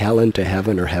could make hell into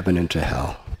heaven or heaven into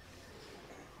hell.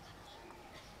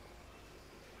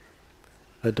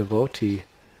 A devotee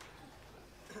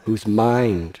whose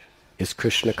mind is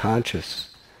Krishna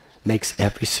conscious makes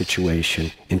every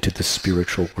situation into the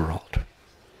spiritual world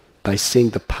by seeing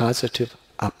the positive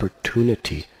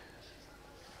opportunity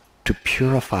to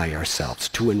purify ourselves,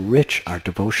 to enrich our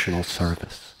devotional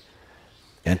service,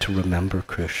 and to remember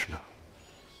Krishna.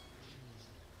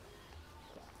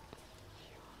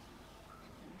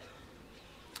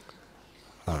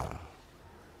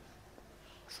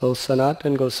 So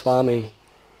Sanatana Goswami,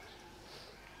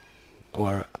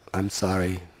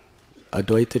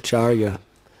 Advaitacharya,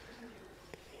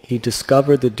 he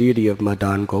discovered the deity of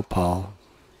Madan Gopal,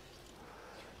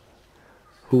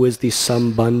 who is the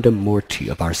Sambandha Murti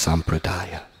of our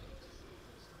Sampradaya.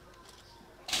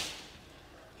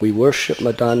 We worship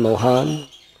Madan Mohan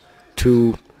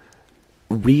to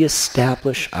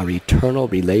re-establish our eternal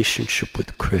relationship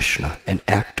with Krishna and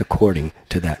act according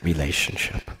to that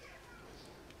relationship.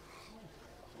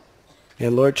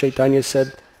 And Lord Chaitanya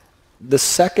said, the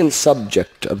second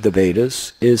subject of the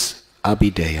Vedas is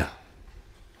Abhideya.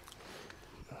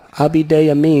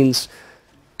 Abhideya means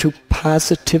to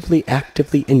positively,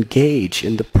 actively engage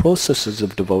in the processes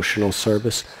of devotional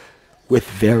service with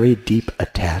very deep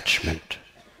attachment.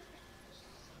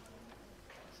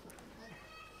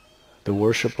 The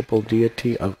worshipable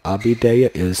deity of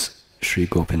Abhideya is Sri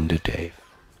Govinda Dev.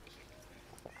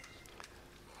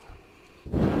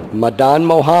 Madan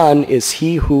Mohan is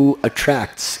he who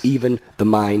attracts even the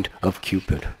mind of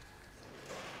Cupid.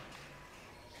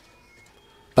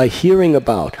 By hearing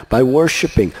about, by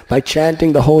worshipping, by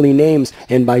chanting the holy names,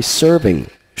 and by serving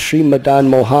Sri Madan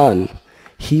Mohan,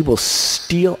 he will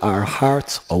steal our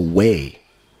hearts away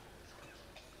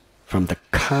from the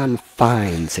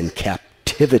confines and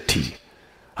captivity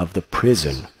of the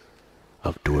prison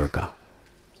of Durga,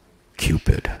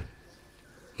 Cupid,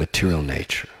 material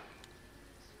nature.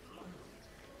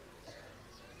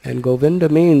 And Govinda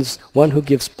means one who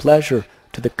gives pleasure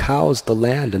to the cows, the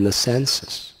land, and the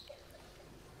senses.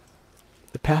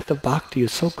 The path of bhakti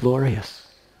is so glorious.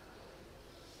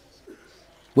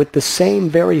 with the same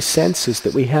very senses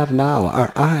that we have now,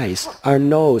 our eyes, our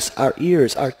nose, our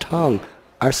ears, our tongue,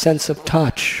 our sense of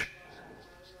touch.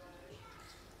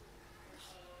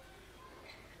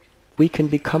 We can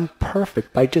become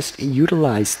perfect by just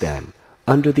utilize them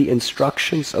under the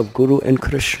instructions of Guru and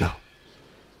Krishna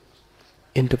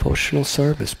in devotional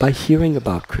service, by hearing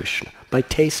about Krishna, by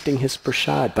tasting his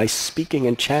prasad, by speaking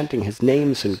and chanting his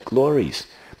names and glories,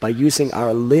 by using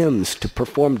our limbs to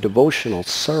perform devotional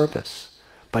service,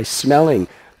 by smelling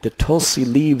the tulsi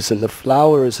leaves and the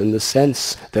flowers and the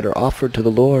scents that are offered to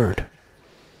the Lord.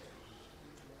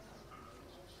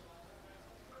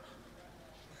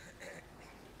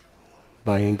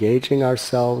 By engaging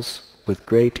ourselves with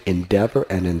great endeavor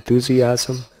and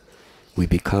enthusiasm, we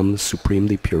become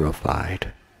supremely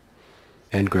purified.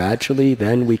 And gradually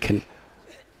then we can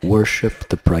worship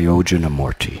the Prayojana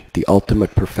Murti, the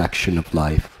ultimate perfection of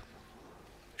life,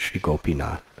 Sri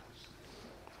Gopinath.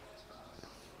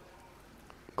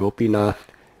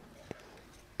 Gopinath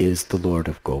is the Lord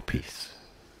of Gopis.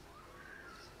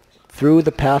 Through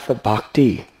the path of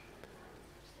bhakti,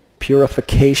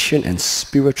 purification and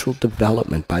spiritual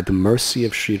development by the mercy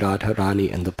of Sri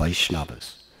Radharani and the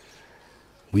Vaishnavas,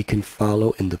 we can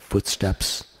follow in the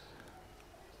footsteps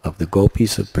of the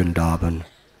gopis of Vrindavan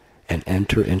and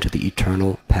enter into the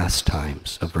eternal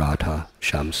pastimes of Radha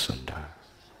Shamsundar.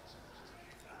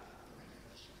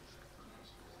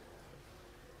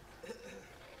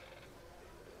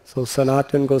 So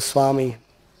Sanatana Goswami,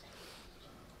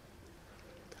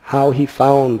 how he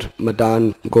found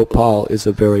Madan Gopal is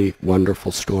a very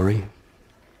wonderful story.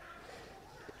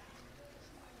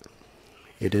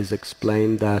 It is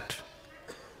explained that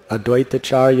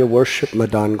Advaitacharya worshipped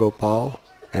Madan Gopal,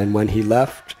 and when he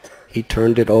left, he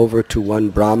turned it over to one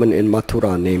Brahmin in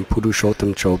Mathura named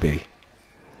Purushottam Chobe.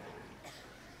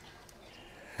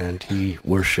 And he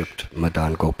worshipped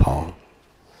Madan Gopal.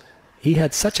 He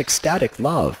had such ecstatic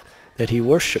love that he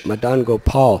worshipped Madan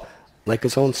Gopal like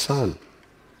his own son.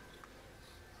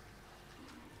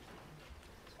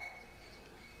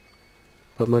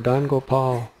 But Madan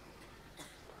Gopal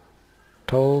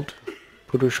told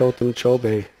Purushottam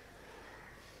Chobe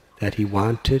that he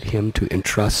wanted him to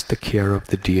entrust the care of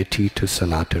the deity to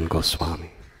Sanatana Goswami.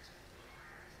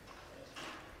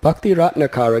 Bhakti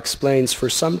Ratnakara explains for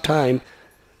some time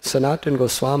Sanatana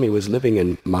Goswami was living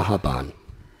in Mahaban,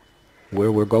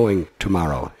 where we're going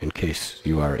tomorrow, in case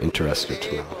you are interested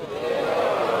to know.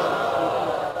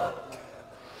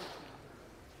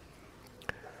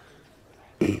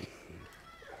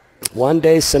 One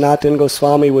day Sanatana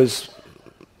Goswami was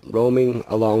roaming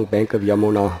along bank of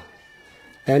Yamuna,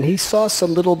 and he saw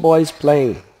some little boys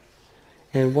playing.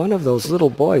 And one of those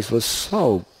little boys was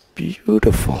so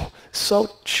beautiful, so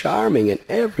charming in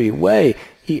every way.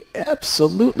 He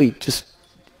absolutely just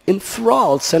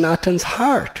enthralled Sanatana's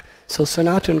heart. So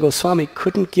Sanatana Goswami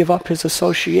couldn't give up his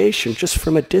association. Just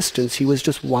from a distance, he was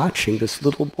just watching this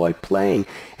little boy playing.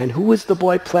 And who was the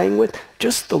boy playing with?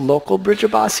 Just the local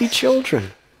Brijabasi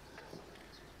children.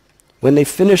 When they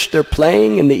finished their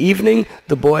playing in the evening,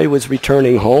 the boy was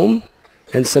returning home,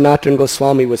 and Sanatana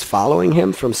Goswami was following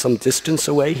him from some distance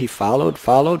away. He followed.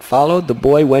 The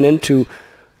boy went into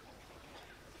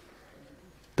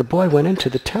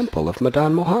the temple of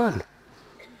Madan Mohan.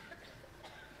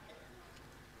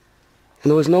 And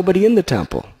there was nobody in the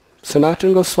temple.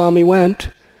 Sanatana Goswami went,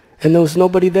 and there was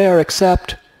nobody there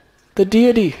except the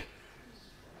deity.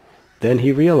 Then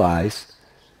he realized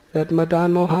that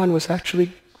Madan Mohan was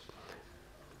actually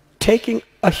taking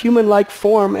a human-like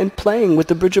form and playing with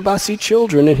the Brijabasi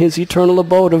children in his eternal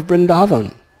abode of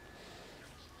Vrindavan.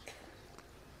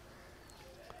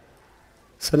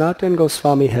 Sanatana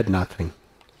Goswami had nothing.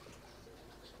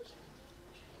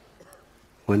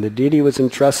 When the deity was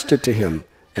entrusted to him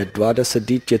at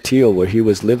Dwadasaditya Til, where he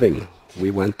was living,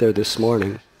 we went there this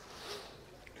morning,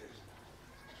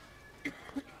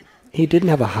 he didn't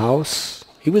have a house.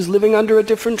 He was living under a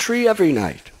different tree every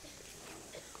night.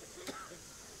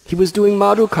 He was doing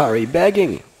madhukari,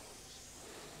 begging.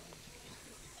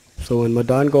 So when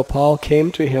Madan Gopal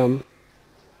came to him,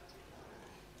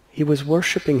 he was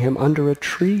worshipping him under a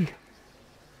tree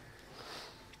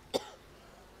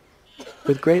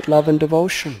with great love and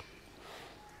devotion,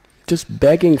 just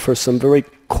begging for some very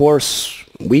coarse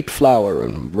wheat flour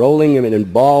and rolling him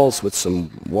in balls with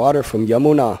some water from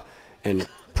Yamuna and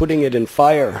putting it in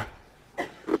fire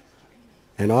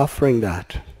and offering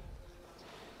that.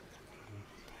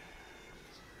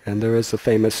 And there is a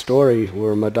famous story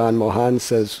where Madan Mohan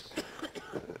says,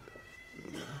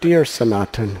 "Dear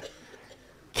Sanatan,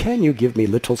 can you give me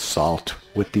little salt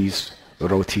with these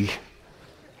roti?"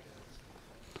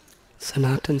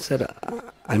 Sanatan said,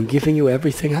 "I'm giving you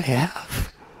everything I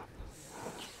have."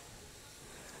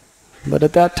 But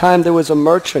at that time there was a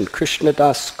merchant,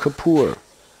 Krishnadas Kapoor,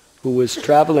 who was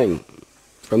traveling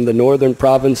from the northern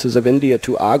provinces of India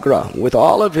to Agra with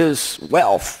all of his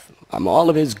wealth, all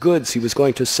of his goods he was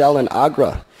going to sell in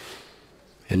Agra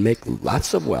and make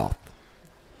lots of wealth.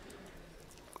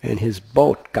 And his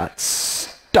boat got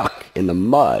stuck in the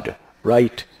mud,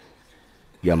 right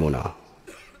Yamuna.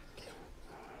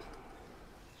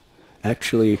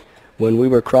 Actually, when we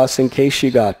were crossing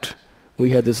Keshigat, we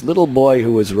had this little boy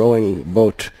who was rowing a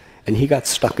boat, and he got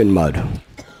stuck in mud.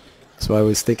 So I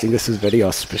was thinking, this is very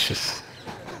auspicious.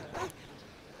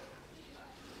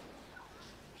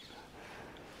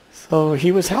 So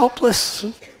he was helpless.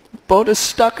 The boat is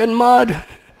stuck in mud.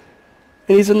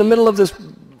 And he's in the middle of this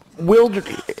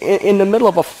in the middle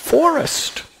of a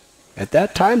forest. At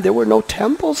that time, there were no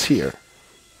temples here.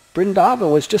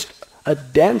 Vrindavan was just a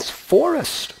dense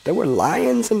forest. There were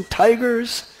lions and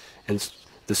tigers and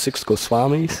the 6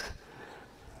 Goswamis.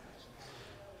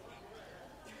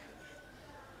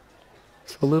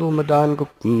 So little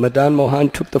Madan Mohan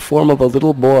took the form of a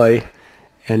little boy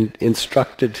and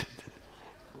instructed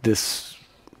this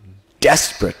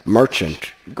desperate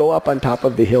merchant, go up on top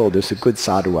of the hill, there's a good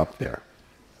sadhu up there.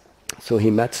 So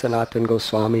he met Sanatana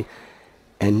Goswami,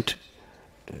 and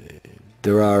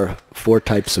there are 4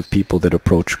 types of people that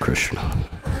approach Krishna.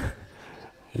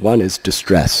 One is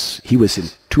distress. He was in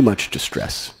too much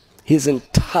distress. His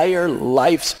entire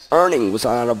life's earning was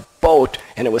on a boat,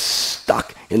 and it was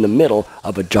stuck in the middle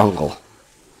of a jungle.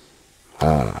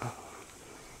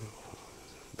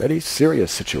 Very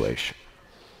serious situation.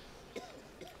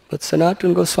 But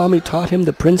Sanatana Goswami taught him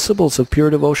the principles of pure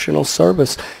devotional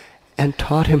service and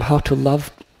taught him how to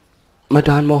love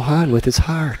Madan Mohan with his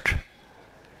heart.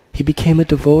 He became a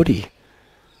devotee.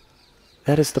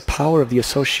 That is the power of the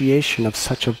association of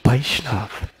such a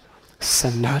Vaishnava.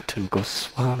 Sanatana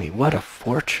Goswami, what a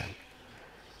fortune.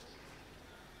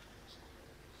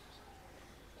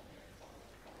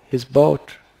 His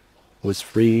boat was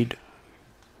freed,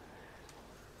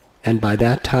 and by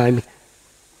that time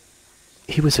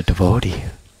he was a devotee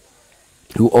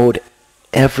who owed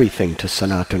everything to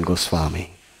Sanatana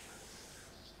Goswami.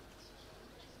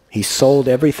 He sold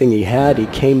everything he had, he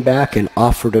came back and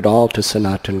offered it all to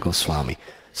Sanatana Goswami.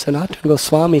 Sanatana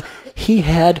Goswami, he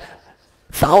had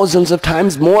thousands of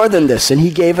times more than this, and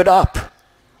he gave it up.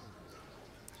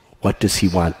 What does he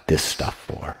want this stuff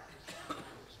for?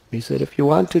 He said, if you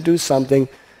want to do something,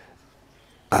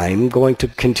 I'm going to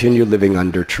continue living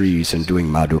under trees and doing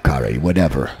madhukari,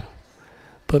 whatever.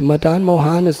 But Madan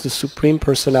Mohan is the Supreme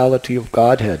Personality of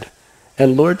Godhead.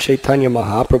 And Lord Chaitanya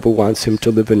Mahaprabhu wants him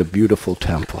to live in a beautiful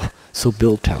temple. So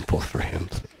build temple for him,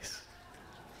 please.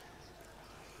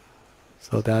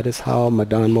 So that is how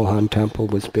Madan Mohan Temple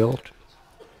was built.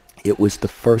 It was the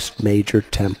first major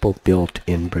temple built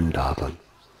in Vrindavan.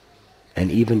 And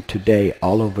even today,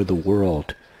 all over the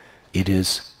world, it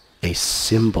is a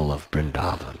symbol of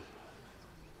Vrindavan.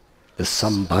 The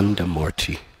Sambandha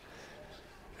Murti.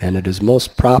 And it is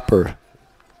most proper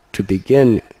to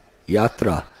begin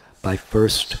yatra by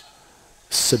first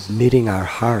submitting our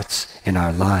hearts and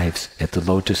our lives at the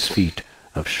lotus feet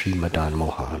of Sri Madan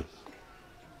Mohan.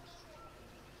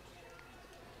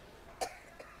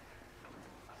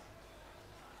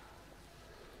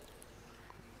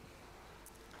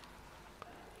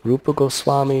 Rupa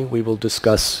Goswami we will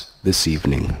discuss this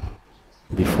evening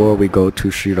before we go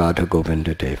to Sri Radha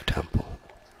Govinda Dev Temple.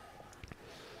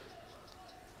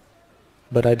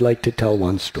 But I'd like to tell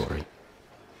one story.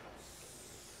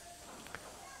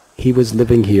 He was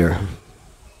living here.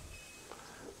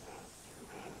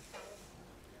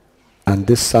 On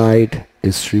this side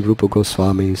is Sri Rupa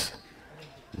Goswami's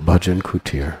Bhajan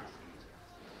Kutir.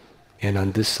 And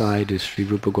on this side is Sri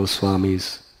Rupa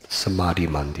Goswami's Samadhi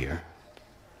Mandir.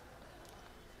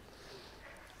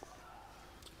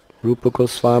 Rupa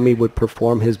Goswami would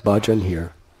perform his bhajan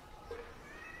here,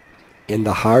 in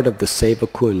the heart of the Seva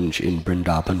Kunj in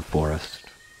Vrindavan forest.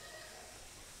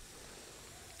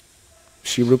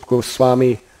 Sri Rupa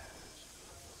Goswami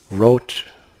wrote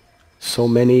so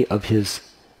many of his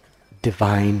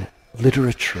divine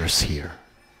literatures here.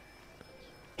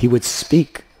 He would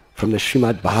speak from the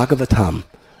Srimad Bhagavatam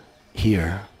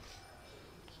here.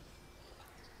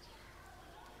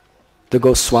 The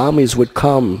Goswamis would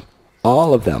come,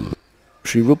 all of them,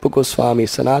 Sri Rupa Goswami,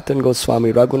 Sanatana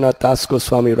Goswami, Raghunath Das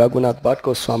Goswami, Raghunath Bhatt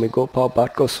Goswami, Gopal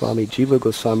Bhatt Goswami, Jiva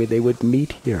Goswami, they would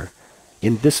meet here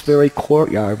in this very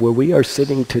courtyard where we are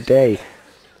sitting today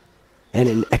and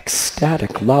in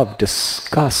ecstatic love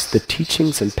discuss the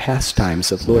teachings and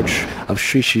pastimes of of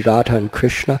Sri Sri Radha and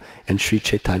Krishna and Sri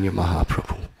Chaitanya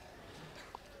Mahaprabhu.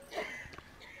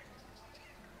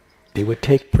 They would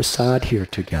take prasad here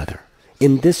together.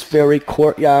 in this very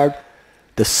courtyard,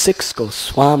 the 6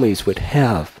 Goswamis would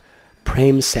have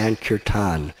Prem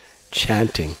Sankirtan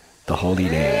chanting the holy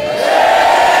names.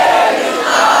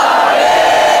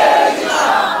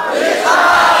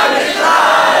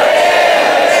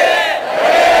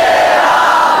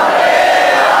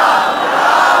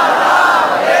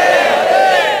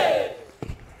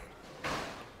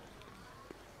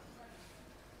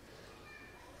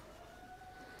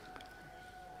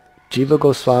 Jiva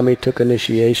Goswami took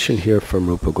initiation here from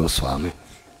Rupa Goswami.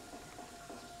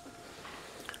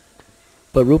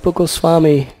 But Rupa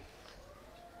Goswami,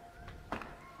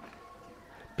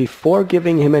 before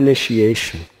giving him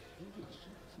initiation,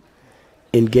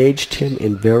 engaged him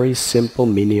in very simple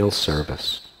menial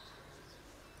service.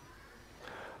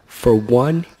 For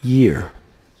 1 year,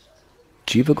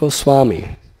 Jiva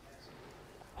Goswami,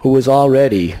 who was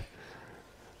already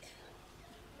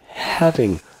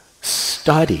having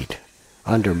studied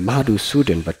under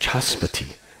Madhusudan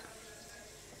Vachaspati,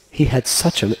 he had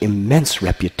such an immense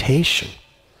reputation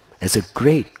as a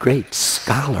great, great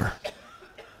scholar.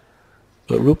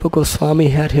 But Rupa Goswami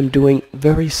had him doing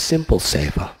very simple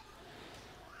seva.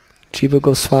 Jiva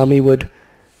Goswami would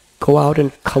go out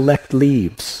and collect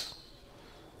leaves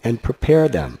and prepare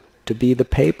them to be the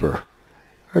paper,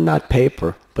 or not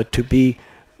paper, but to be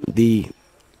the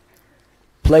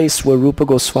place where Rupa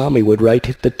Goswami would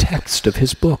write the text of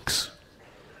his books.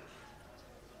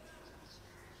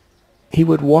 He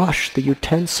would wash the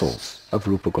utensils of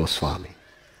Rupa Goswami.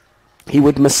 He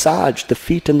would massage the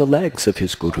feet and the legs of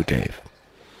his Gurudev.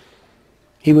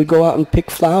 He would go out and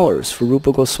pick flowers for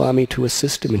Rupa Goswami to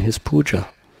assist him in his puja.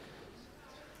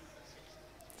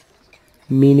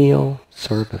 Menial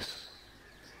service.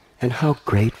 And how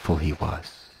grateful he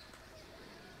was.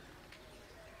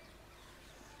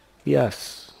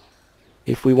 Yes,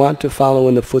 if we want to follow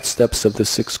in the footsteps of the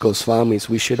 6 Goswamis,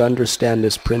 we should understand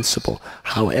this principle.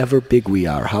 However big we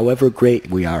are, however great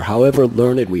we are, however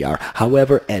learned we are,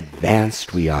 however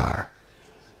advanced we are,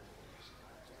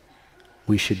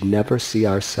 we should never see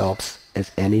ourselves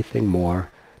as anything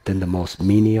more than the most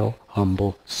menial,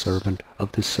 humble servant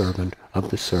of the servant of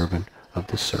the servant of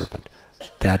the servant.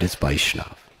 That is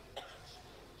Vaishnava.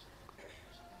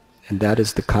 And that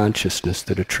is the consciousness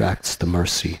that attracts the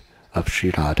mercy of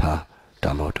Sri Radha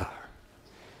Damodar.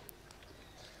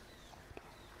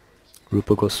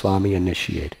 Rupa Goswami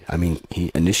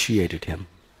he initiated him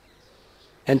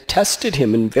and tested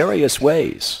him in various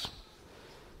ways.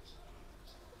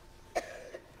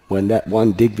 When that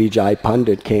one Digvijay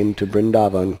Pandit came to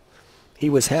Vrindavan, he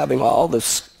was having all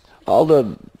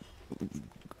the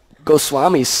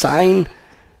Goswamis sign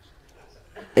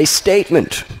a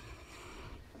statement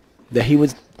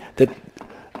that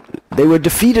they were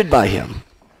defeated by him.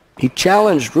 He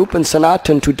challenged Rupa and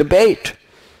Sanatan to debate.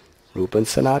 Rupa and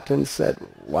Sanatan said,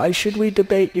 "Why should we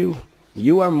debate you?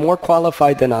 You are more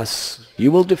qualified than us.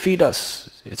 You will defeat us.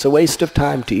 It's a waste of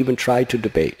time to even try to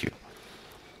debate you."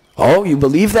 "Oh, you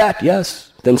believe that?"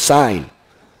 "Yes." "Then sign."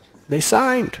 They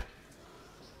signed.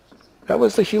 That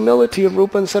was the humility of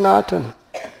Rupa and Sanatan.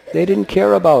 They didn't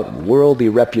care about worldly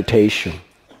reputation.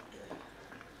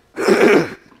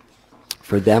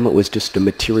 For them it was just a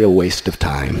material waste of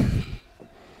time.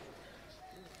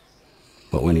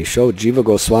 But when he showed Jiva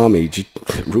Goswami,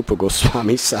 Rupa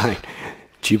Goswami signed,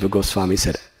 Jiva Goswami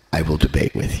said, "I will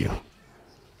debate with you."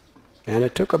 And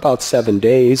it took about 7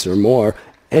 days or more,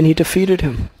 and he defeated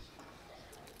him.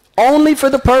 Only for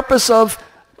the purpose of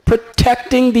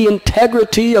protecting the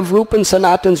integrity of Rupa and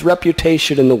Sanatan's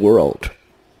reputation in the world.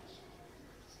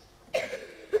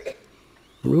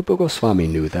 Rupa Goswami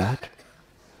knew that.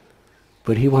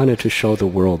 But he wanted to show the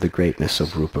world the greatness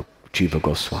of Jiva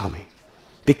Goswami.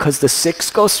 Because the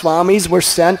 6 Goswamis were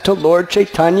sent to Lord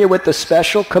Chaitanya with the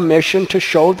special commission to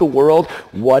show the world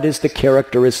what is the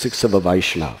characteristics of a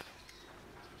Vaishnava.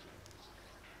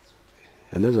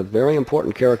 And there's a very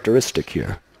important characteristic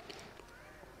here.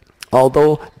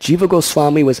 Although Jiva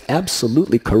Goswami was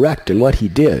absolutely correct in what he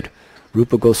did,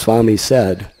 Rupa Goswami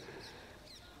said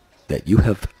that you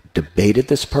have debated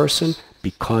this person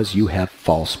because you have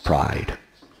false pride.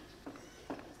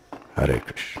 Hare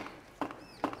Krishna.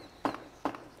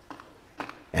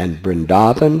 And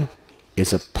Vrindavan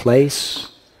is a place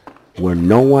where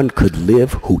no one could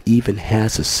live who even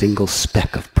has a single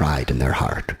speck of pride in their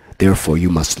heart. Therefore you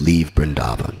must leave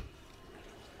Vrindavan.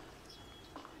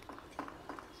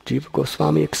 Jiva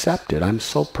Goswami accepted. "I'm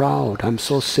so proud. I'm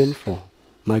so sinful.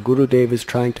 My Gurudev is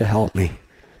trying to help me."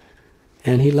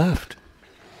 And he left.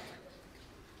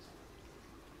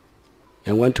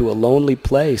 And went to a lonely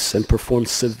place and performed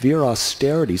severe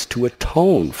austerities to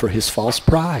atone for his false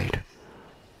pride.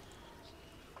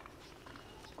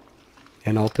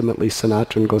 And ultimately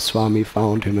Sanatana Goswami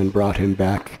found him and brought him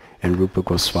back, and Rupa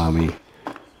Goswami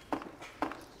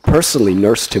personally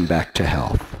nursed him back to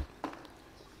health.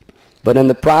 But in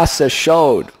the process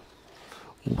showed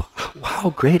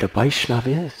how great a Vaishnava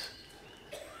is.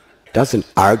 Doesn't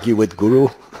argue with Guru,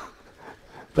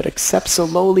 but accepts a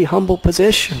lowly, humble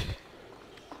position.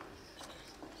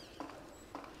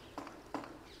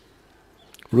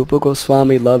 Rupa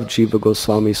Goswami loved Jiva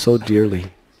Goswami so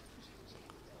dearly.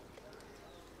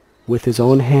 With his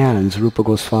own hands, Rupa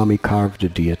Goswami carved a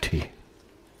deity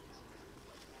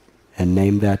and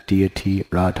named that deity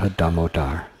Radha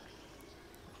Damodar.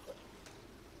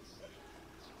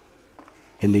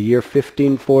 In the year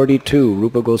 1542,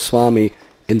 Rupa Goswami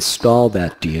installed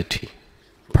that deity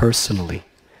personally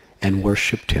and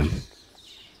worshipped him,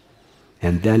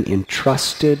 and then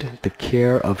entrusted the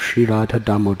care of Sri Radha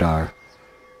Damodar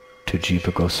to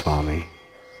Jiva Goswami.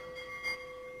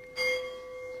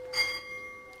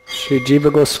 Sri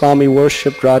Jiva Goswami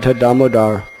worshipped Radha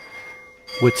Damodar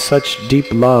with such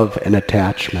deep love and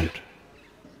attachment.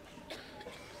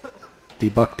 The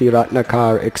Bhakti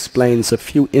Ratnakar explains a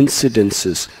few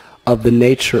incidences of the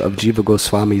nature of Jiva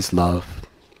Goswami's love.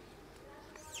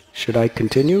 Should I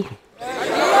continue?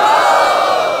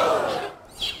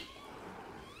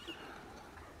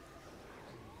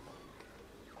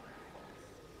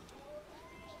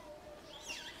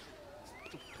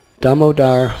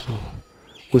 Damodar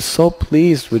was so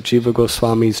pleased with Jiva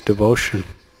Goswami's devotion.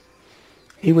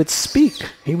 He would speak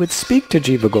to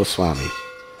Jiva Goswami.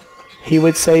 He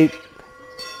would say,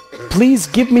 "Please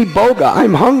give me boga,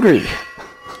 I'm hungry."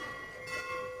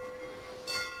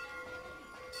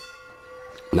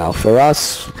 Now for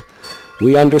us,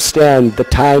 we understand the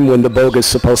time when the boga is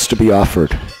supposed to be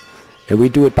offered. And we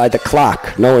do it by the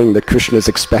clock, knowing that Krishna is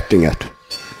expecting it.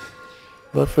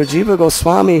 But for Jiva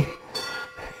Goswami,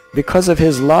 because of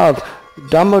his love,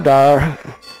 Damodar,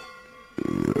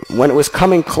 when it was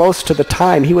coming close to the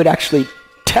time, he would actually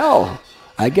tell.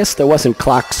 I guess there wasn't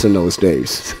clocks in those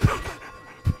days.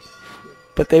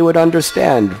 But they would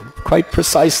understand quite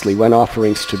precisely when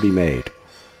offerings to be made.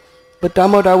 But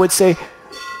Damodar would say,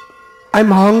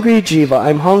 "I'm hungry, Jiva,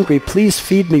 I'm hungry, please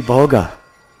feed me bhoga."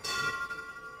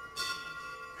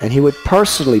 And he would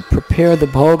personally prepare the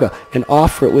bhoga and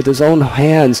offer it with his own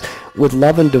hands, with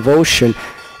love and devotion.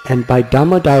 And by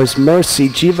Damodar's mercy,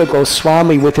 Jiva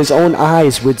Goswami with his own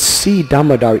eyes would see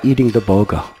Damodar eating the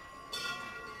bhoga.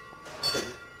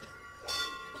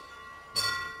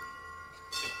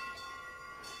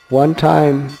 One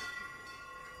time,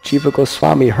 Jiva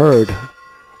Goswami heard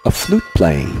a flute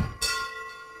playing.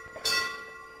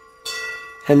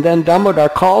 And then Damodar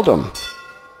called him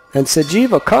and said,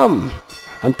 "Jiva, come,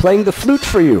 I'm playing the flute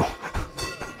for you."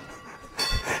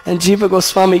 And Jiva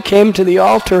Goswami came to the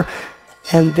altar,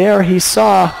 and there he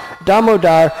saw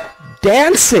Damodar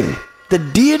dancing, the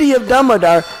deity of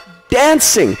Damodar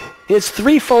dancing, his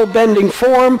threefold bending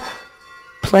form,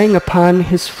 playing upon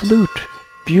his flute,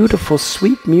 beautiful,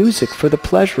 sweet music for the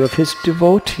pleasure of his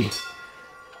devotee.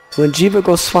 When Jiva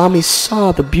Goswami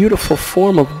saw the beautiful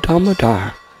form of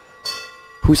Damodar,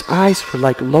 whose eyes were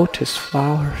like lotus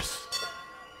flowers,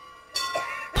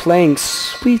 playing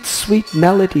sweet, sweet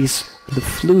melodies on the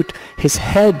flute, his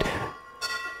head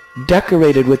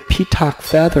decorated with peacock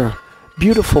feather,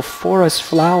 beautiful forest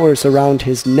flowers around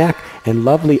his neck, and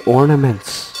lovely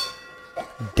ornaments,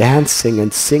 dancing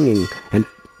and singing and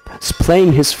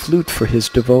playing his flute for his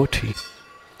devotee.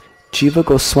 Jiva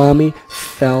Goswami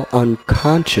fell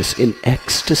unconscious in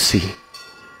ecstasy.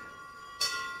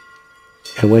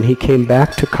 And when he came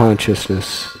back to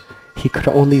consciousness, he could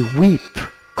only weep,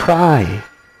 cry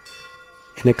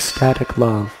in ecstatic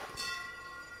love.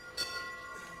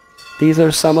 These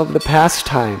are some of the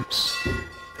pastimes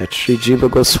that Sri Jiva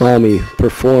Goswami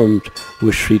performed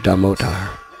with Sri Damodar,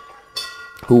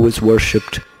 who was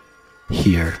worshipped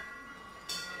here.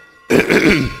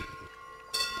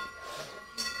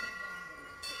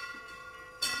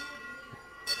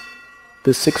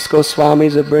 The 6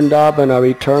 Goswamis of Vrindavan are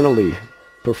eternally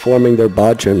performing their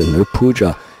bhajan and their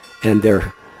puja and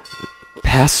their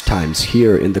pastimes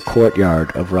here in the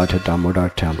courtyard of Radha Damodar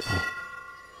temple.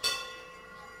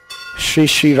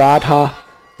 Sri Radha,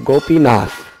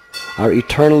 Gopinath are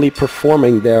eternally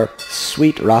performing their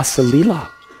sweet Rasa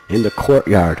Leela in the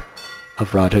courtyard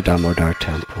of Radha Damodar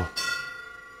temple.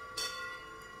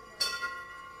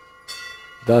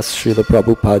 Thus Srila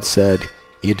Prabhupada said,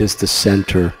 it is the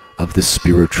center of the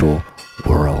spiritual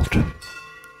world.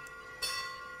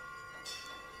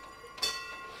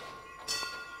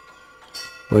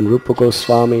 When Rupa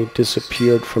Goswami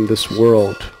disappeared from this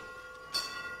world,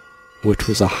 which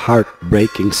was a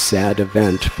heart-breaking, sad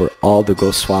event for all the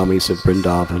Goswamis of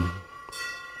Vrindavan.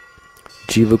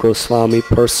 Jiva Goswami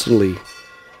personally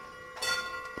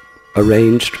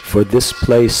arranged for this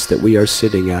place that we are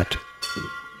sitting at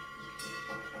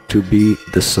to be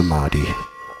the Samadhi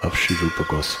of Sri Rupa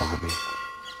Goswami.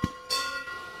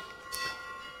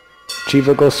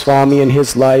 Jiva Goswami in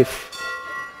his life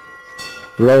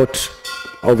wrote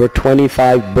over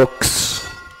 25 books,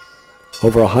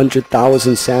 over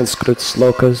 100,000 Sanskrit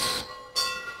slokas,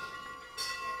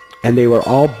 and they were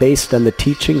all based on the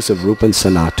teachings of Rupan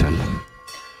Sanatan.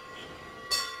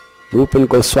 Rupan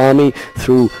Goswami,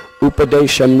 through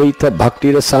Upadeshamrita,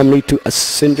 Bhakti Rasamrita,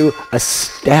 Sindhu,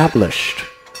 established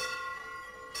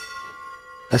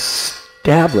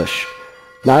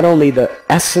not only the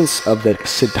essence of the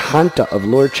Siddhanta of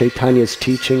Lord Chaitanya's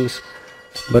teachings,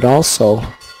 but also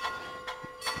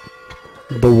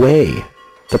the way,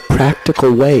 the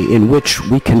practical way in which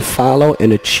we can follow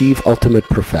and achieve ultimate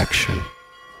perfection.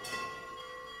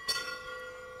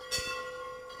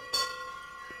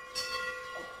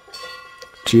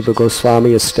 Jiva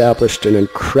Goswami established an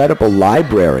incredible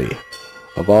library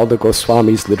of all the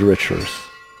Goswamis' literatures.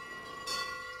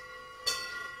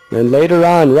 And later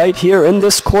on, right here in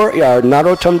this courtyard,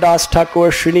 Narottam Das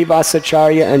Thakur,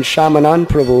 Srinivasacharya, and Shyamanand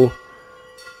Prabhu,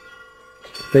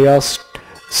 they all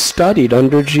studied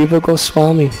under Jiva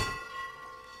Goswami.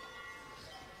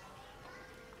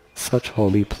 Such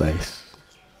holy place.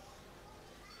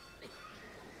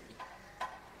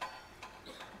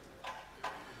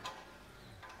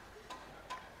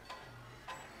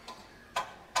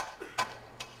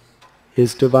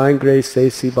 His Divine Grace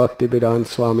A.C. Bhaktivedanta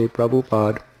Swami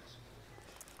Prabhupada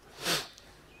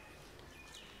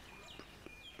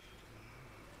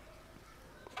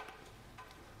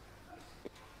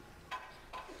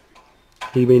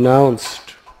he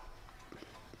renounced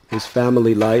his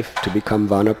family life to become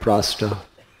Vanaprastha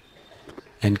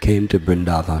and came to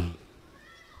Vrindavan.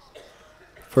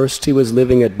 First he was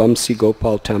living at Bamsi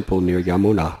Gopal temple near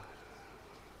Yamuna,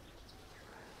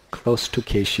 close to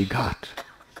Keshi Ghat.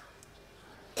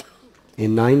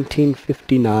 In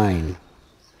 1959,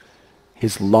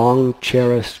 his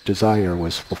long-cherished desire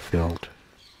was fulfilled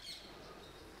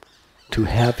to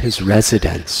have his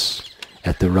residence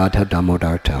at the Radha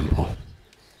Damodar temple.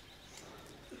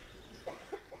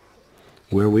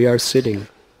 Where we are sitting,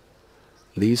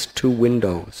 these two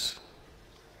windows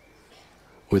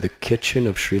were the kitchen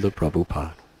of Srila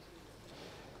Prabhupada.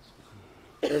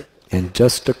 And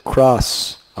just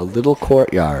across a little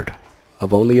courtyard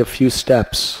of only a few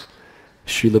steps,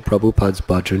 Srila Prabhupada's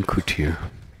bhajan kutir.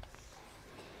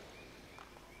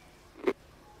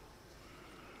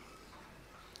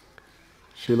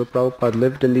 Srila Prabhupada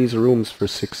lived in these rooms for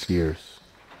 6 years.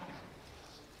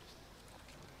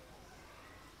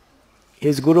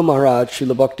 His Guru Maharaj,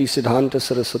 Srila Bhakti Siddhanta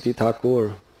Saraswati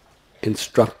Thakur,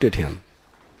 instructed him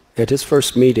at his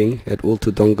first meeting at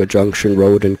Ultudunga Junction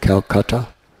Road in Calcutta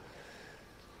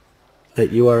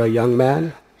that you are a young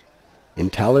man,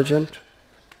 intelligent,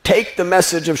 take the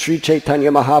message of Sri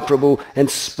Chaitanya Mahaprabhu and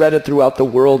spread it throughout the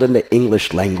world in the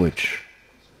English language.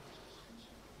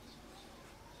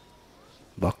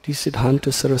 Bhakti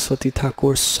Siddhanta Saraswati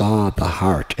Thakur saw the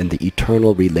heart and the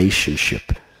eternal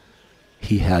relationship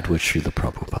he had with Srila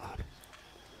Prabhupada.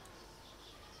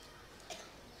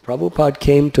 Prabhupada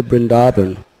came to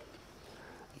Vrindavan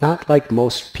not like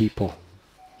most people.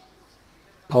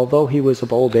 Although he was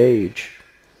of old age,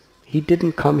 he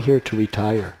didn't come here to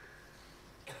retire.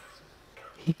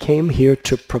 He came here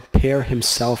to prepare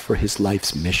himself for his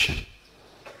life's mission.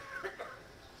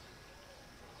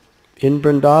 In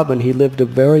Vrindavan, he lived a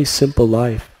very simple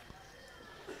life.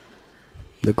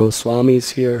 The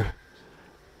Goswamis here,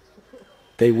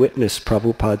 they witnessed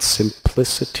Prabhupada's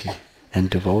simplicity and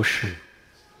devotion.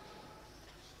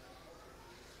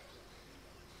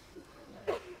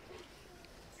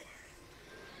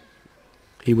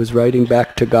 He was writing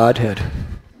back to Godhead.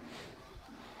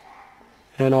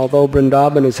 And although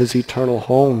Vrindavan is his eternal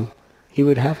home, he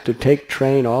would have to take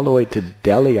train all the way to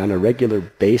Delhi on a regular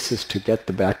basis to get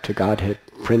the Back to Godhead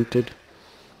printed.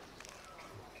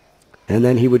 And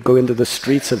then he would go into the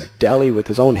streets of Delhi with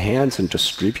his own hands and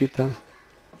distribute them,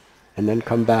 and then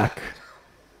come back.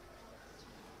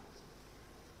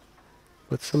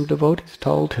 But some devotees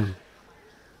told him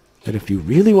that if you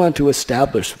really want to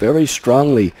establish very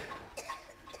strongly, you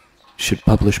should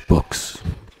publish books.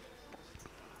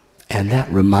 And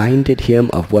that reminded him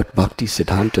of what Bhakti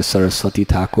Siddhanta Saraswati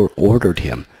Thakur ordered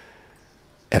him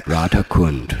at Radha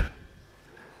Kund.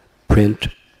 Print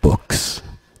books,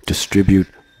 distribute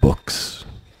books.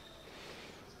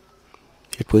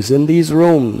 It was in these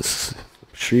rooms,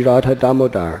 Sri Radha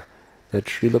Damodar, that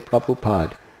Srila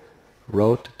Prabhupada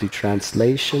wrote the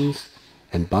translations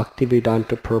and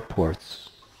Bhaktivedanta purports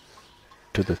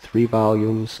to the 3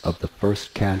 volumes of the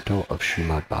first canto of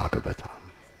Srimad Bhagavatam.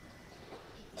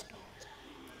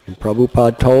 And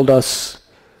Prabhupada told us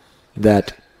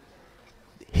that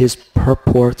his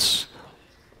purports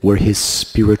were his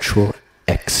spiritual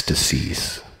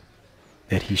ecstasies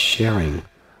that he's sharing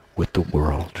with the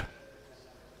world.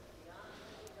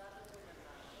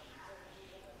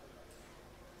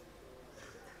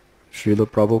 Srila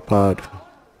Prabhupada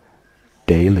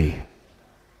daily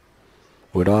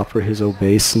would offer his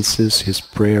obeisances, his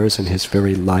prayers, and his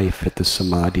very life at the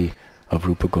samadhi of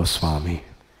Rupa Goswami,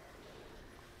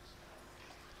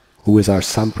 who is our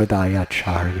Sampradaya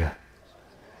Acharya,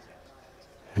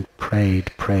 and prayed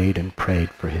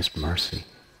for his mercy.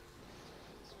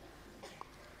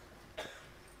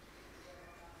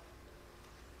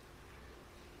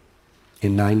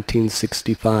 In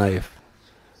 1965,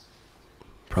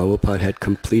 Prabhupada had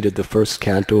completed the first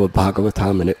canto of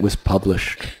Bhagavatam and it was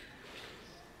published.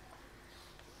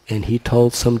 And he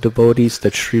told some devotees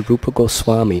that Sri Rupa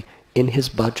Goswami, in his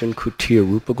bhajan kutir,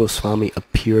 Rupa Goswami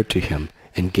appeared to him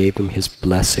and gave him his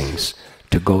blessings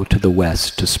to go to the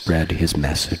West to spread his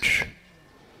message.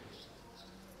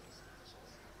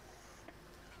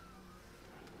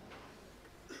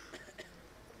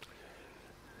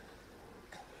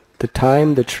 The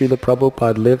time that Srila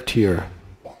Prabhupada lived here,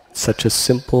 such a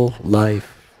simple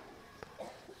life,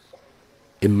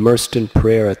 immersed in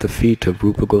prayer at the feet of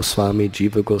Rupa Goswami,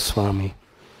 Jiva Goswami,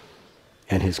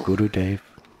 and his Gurudev.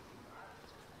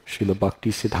 Srila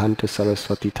Bhakti Siddhanta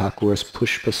Saraswati Thakur's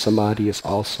Pushpa Samadhi is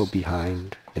also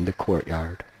behind in the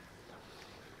courtyard.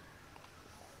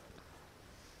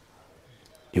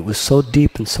 It was so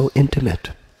deep and so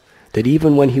intimate that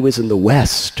even when he was in the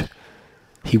West,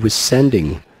 he was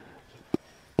sending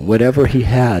whatever he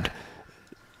had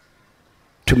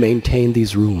to maintain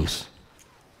these rooms.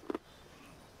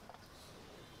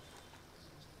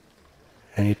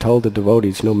 And he told the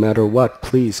devotees, no matter what,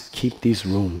 please keep these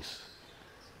rooms.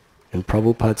 And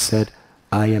Prabhupada said,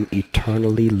 I am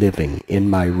eternally living in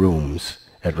my rooms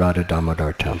at Radha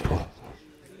Damodar temple.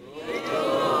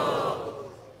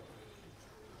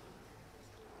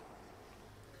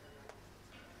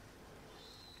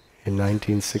 In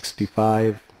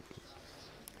 1965,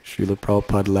 Srila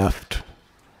Prabhupada left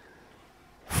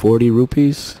 40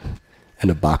 rupees and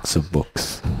a box of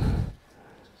books.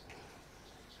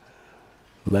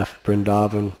 Left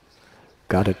Vrindavan,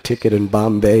 got a ticket in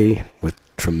Bombay with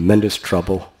tremendous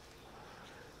trouble.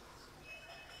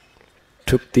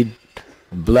 Took the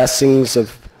blessings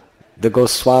of the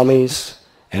Goswamis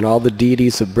and all the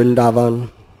deities of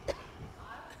Vrindavan,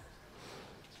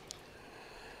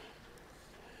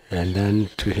 and then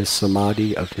to his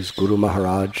samadhi of his Guru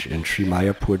Maharaj in Sri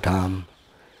Mayapur Dham,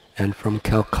 and from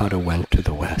Calcutta went to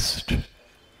the West.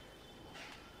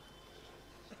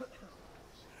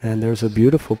 And there's a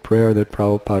beautiful prayer that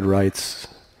Prabhupada writes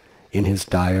in his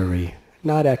diary,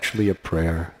 not actually a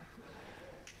prayer.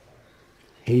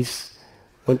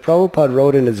 When Prabhupada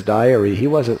wrote in his diary, he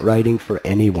wasn't writing for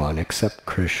anyone except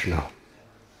Krishna.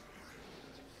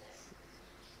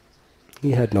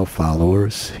 He had no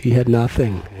followers. He had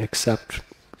nothing except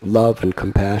love and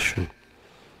compassion.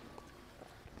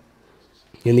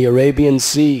 In the Arabian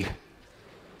Sea,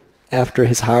 after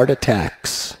his heart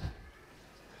attacks,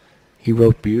 he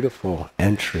wrote beautiful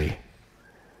entry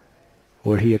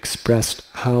where he expressed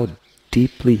how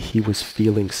deeply he was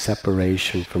feeling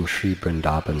separation from Sri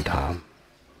Vrindavan Dham.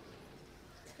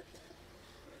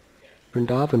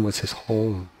 Vrindavan was his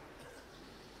home.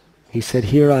 He said,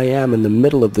 here I am in the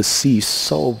middle of the sea,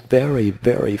 so very,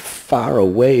 very far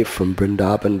away from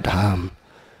Vrindavan Dham,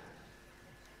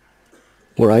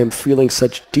 where I am feeling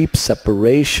such deep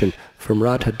separation from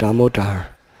Radha Damodar,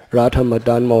 Radha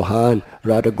Madan Mohan,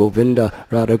 Radha Govinda,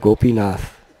 Radha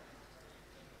Gopinath.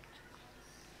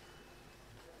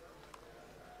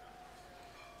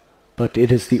 But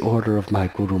it is the order of my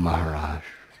Guru Maharaj,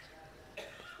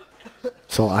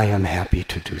 so I am happy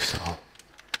to do so.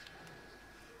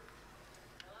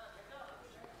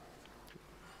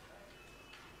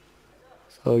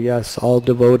 So yes, all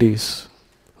devotees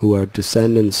who are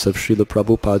descendants of Srila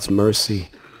Prabhupada's mercy,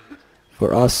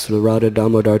 for us the Radha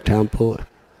Damodar temple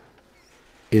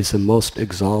is a most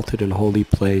exalted and holy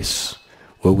place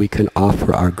where we can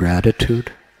offer our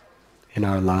gratitude in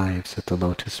our lives at the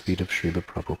lotus feet of Srila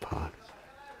Prabhupada.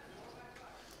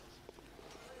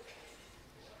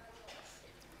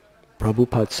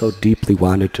 Prabhupada so deeply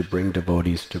wanted to bring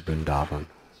devotees to Vrindavan.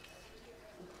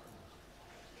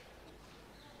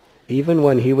 Even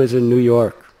when he was in New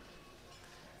York,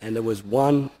 and there was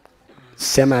one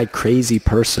semi-crazy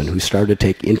person who started to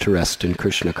take interest in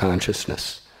Krishna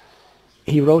consciousness.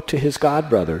 He wrote to his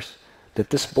godbrothers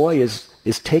that this boy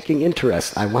is taking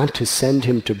interest. I want to send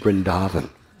him to Vrindavan,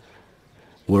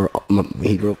 where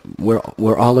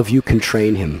all of you can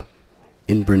train him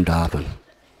in Vrindavan.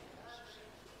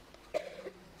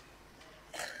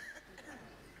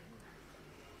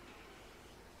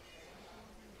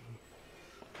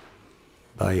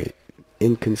 By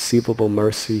inconceivable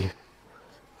mercy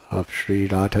of Sri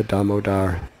Radha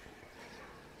Damodar,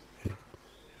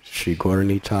 Sri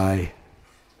Gauranitai,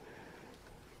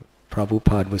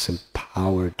 Prabhupada was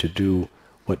empowered to do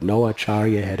what no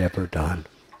Acharya had ever done.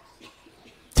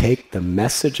 Take the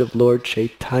message of Lord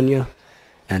Chaitanya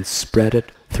and spread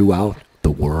it throughout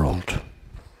the world.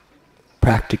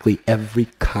 Practically every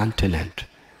continent.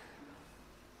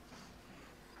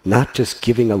 Not just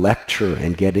giving a lecture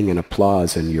and getting an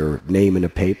applause and your name in a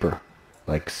paper,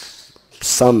 like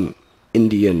some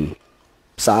Indian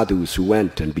sadhus who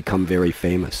went and become very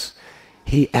famous.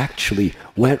 He actually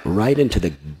went right into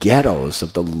the ghettos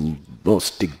of the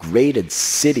most degraded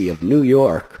city of New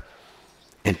York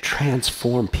and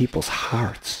transformed people's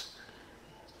hearts.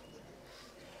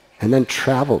 And then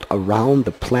traveled around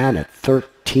the planet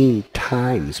 13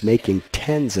 times, making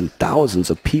tens and thousands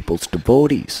of people's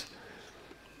devotees.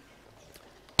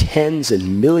 Tens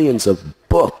and millions of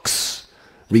books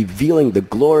revealing the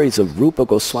glories of Rupa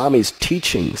Goswami's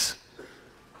teachings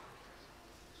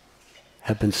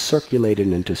have been circulated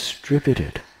and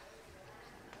distributed.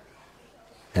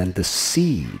 And the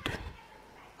seed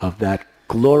of that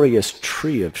glorious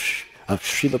tree of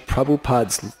Srila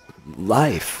Prabhupada's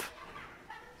life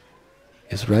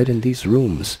is right in these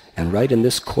rooms and right in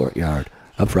this courtyard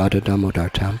of Radha Damodar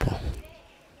Temple.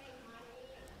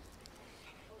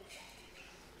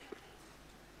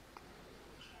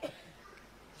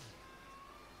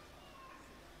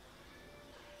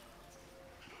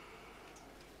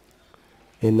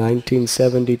 In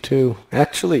 1972,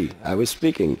 actually, I was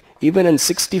speaking, even in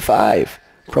 65,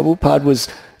 Prabhupada was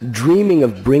dreaming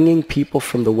of bringing people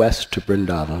from the West to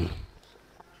Vrindavan.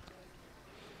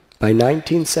 By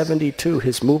 1972,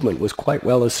 his movement was quite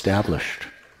well established.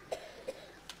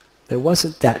 There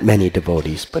wasn't that many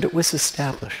devotees, but it was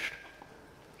established.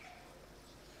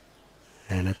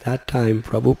 And at that time,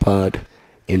 Prabhupada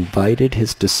invited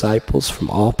his disciples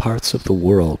from all parts of the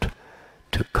world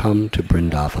to come to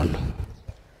Vrindavan.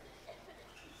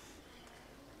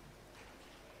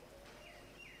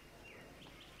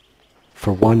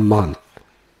 For 1 month,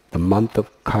 the month of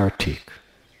Kartik.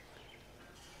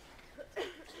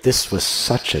 This was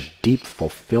such a deep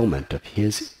fulfillment of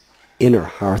his inner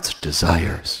heart's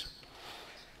desires.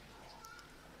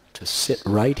 To sit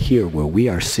right here where we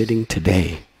are sitting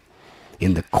today,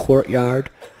 in the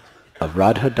courtyard of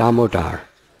Radha Damodar,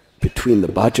 between the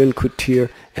Bhajan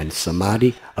Kutir and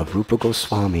Samadhi of Rupa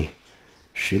Goswami,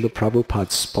 Srila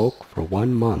Prabhupada spoke for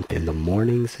 1 month in the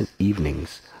mornings and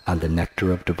evenings on the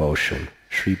nectar of devotion,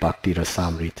 Sri Bhakti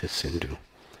Rasamrita Sindhu,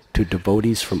 to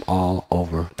devotees from all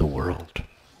over the world.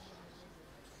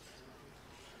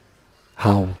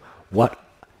 What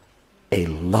a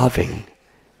loving,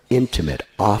 intimate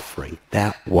offering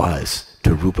that was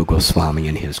to Rupa Goswami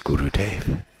and his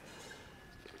Gurudev.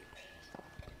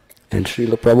 And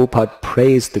Srila Prabhupada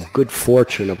praised the good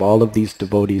fortune of all of these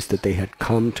devotees that they had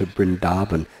come to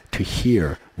Vrindavan to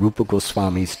hear Rupa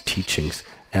Goswami's teachings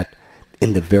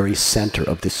in the very center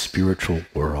of this spiritual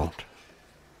world.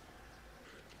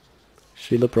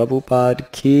 Srila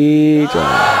Prabhupada ki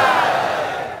jai.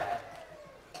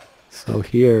 So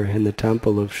here in the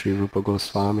temple of Sri Rupa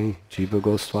Goswami, Jiva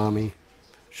Goswami,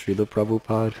 Srila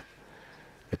Prabhupada,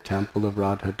 the temple of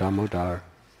Radha Damodar,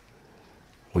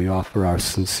 we offer our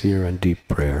sincere and deep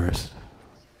prayers.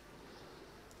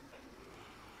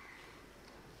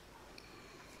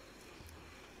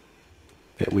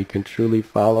 That we can truly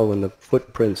follow in the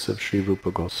footprints of Sri Rupa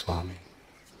Goswami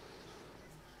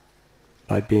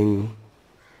by being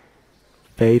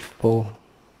faithful,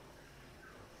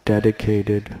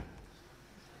 dedicated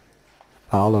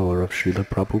follower of Srila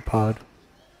Prabhupada,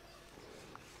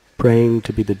 praying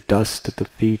to be the dust at the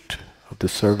feet of the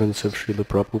servants of Srila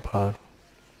Prabhupada,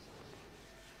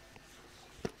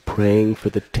 praying for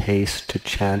the taste to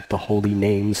chant the holy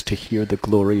names, to hear the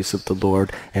glories of the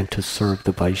Lord, and to serve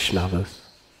the Vaishnavas.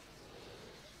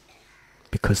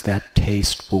 Because that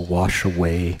taste will wash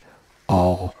away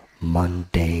all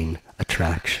mundane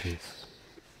attractions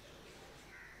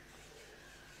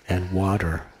and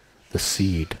water the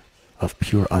seed of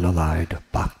pure unallied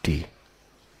bhakti.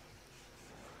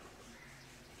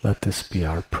 Let this be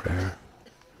our prayer.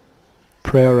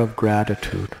 Prayer of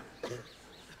gratitude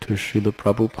to Srila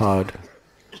Prabhupada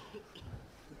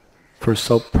for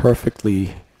so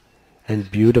perfectly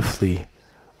and beautifully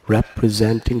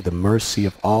representing the mercy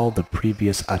of all the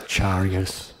previous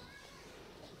acharyas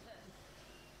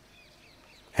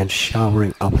and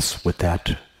showering us with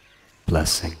that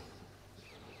blessing.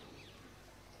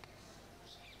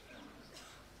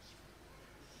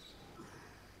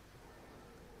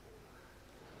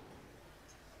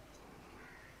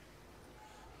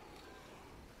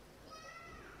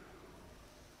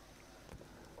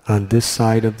 On this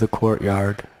side of the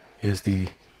courtyard is the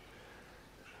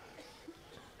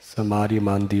Samadhi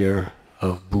Mandir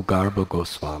of Bhugarbha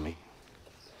Goswami.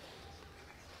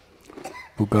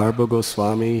 Bhugarbha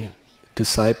Goswami,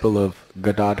 disciple of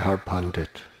Gadadhar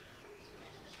Pandit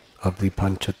of the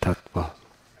Panchatattva.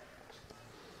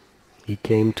 He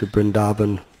came to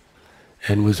Vrindavan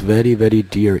and was very, very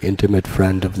dear, intimate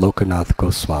friend of Lokanath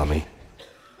Goswami.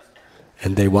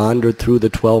 And they wandered through the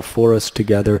 12 forests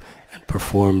together and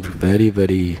performed very,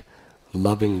 very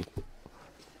loving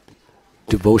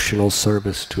devotional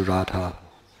service to Radha,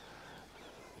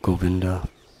 Govinda.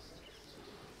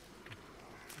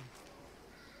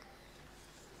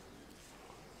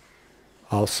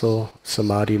 Also,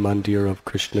 Samadhi Mandir of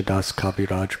Krishnadas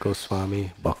Kaviraj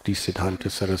Goswami, Bhakti Siddhanta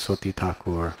Saraswati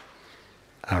Thakur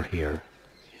are here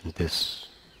in this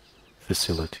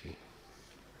facility.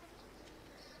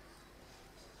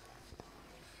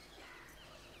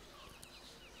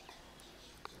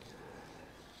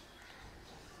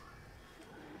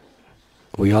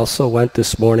 We also went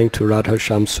this morning to Radha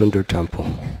Shyam Sundar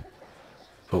Temple,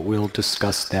 but we'll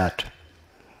discuss that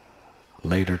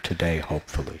later today,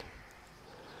 hopefully.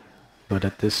 But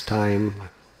at this time,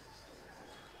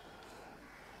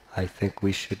 I think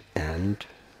we should end.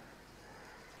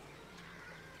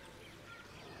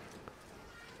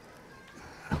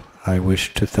 I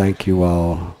wish to thank you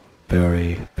all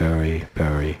very, very,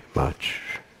 very much.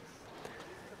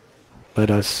 Let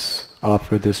us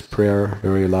offer this prayer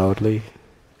very loudly.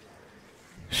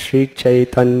 Shri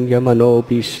Chaitanya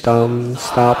Manobishtam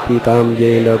Stapitam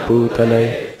Yena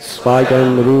Bhutale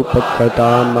Swayam Rupa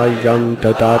Kadamayam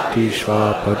Dadati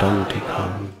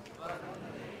Shvapadantikam.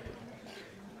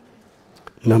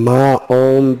 Nama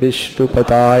Om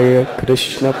Vishnupadaya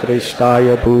Krishna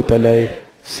Prishtaya Bhutale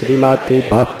Srimati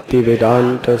Bhakti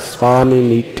Vedanta Swami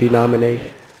Niti Namane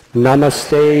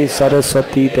Namaste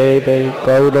Saraswati Deve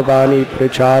Gauravani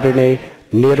Pracharine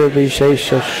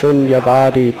Nirvishesha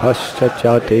Shunyavadi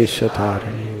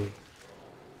Paschatyadesatarane.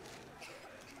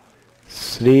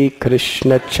 Sri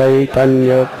Krishna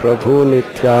Chaitanya Prabhu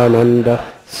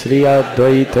Nityananda Sri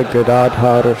Advaita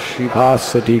Gadadhara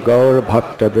Srivasadi Gaur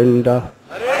Bhakta Vrinda.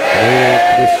 Hare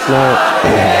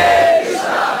Krishna.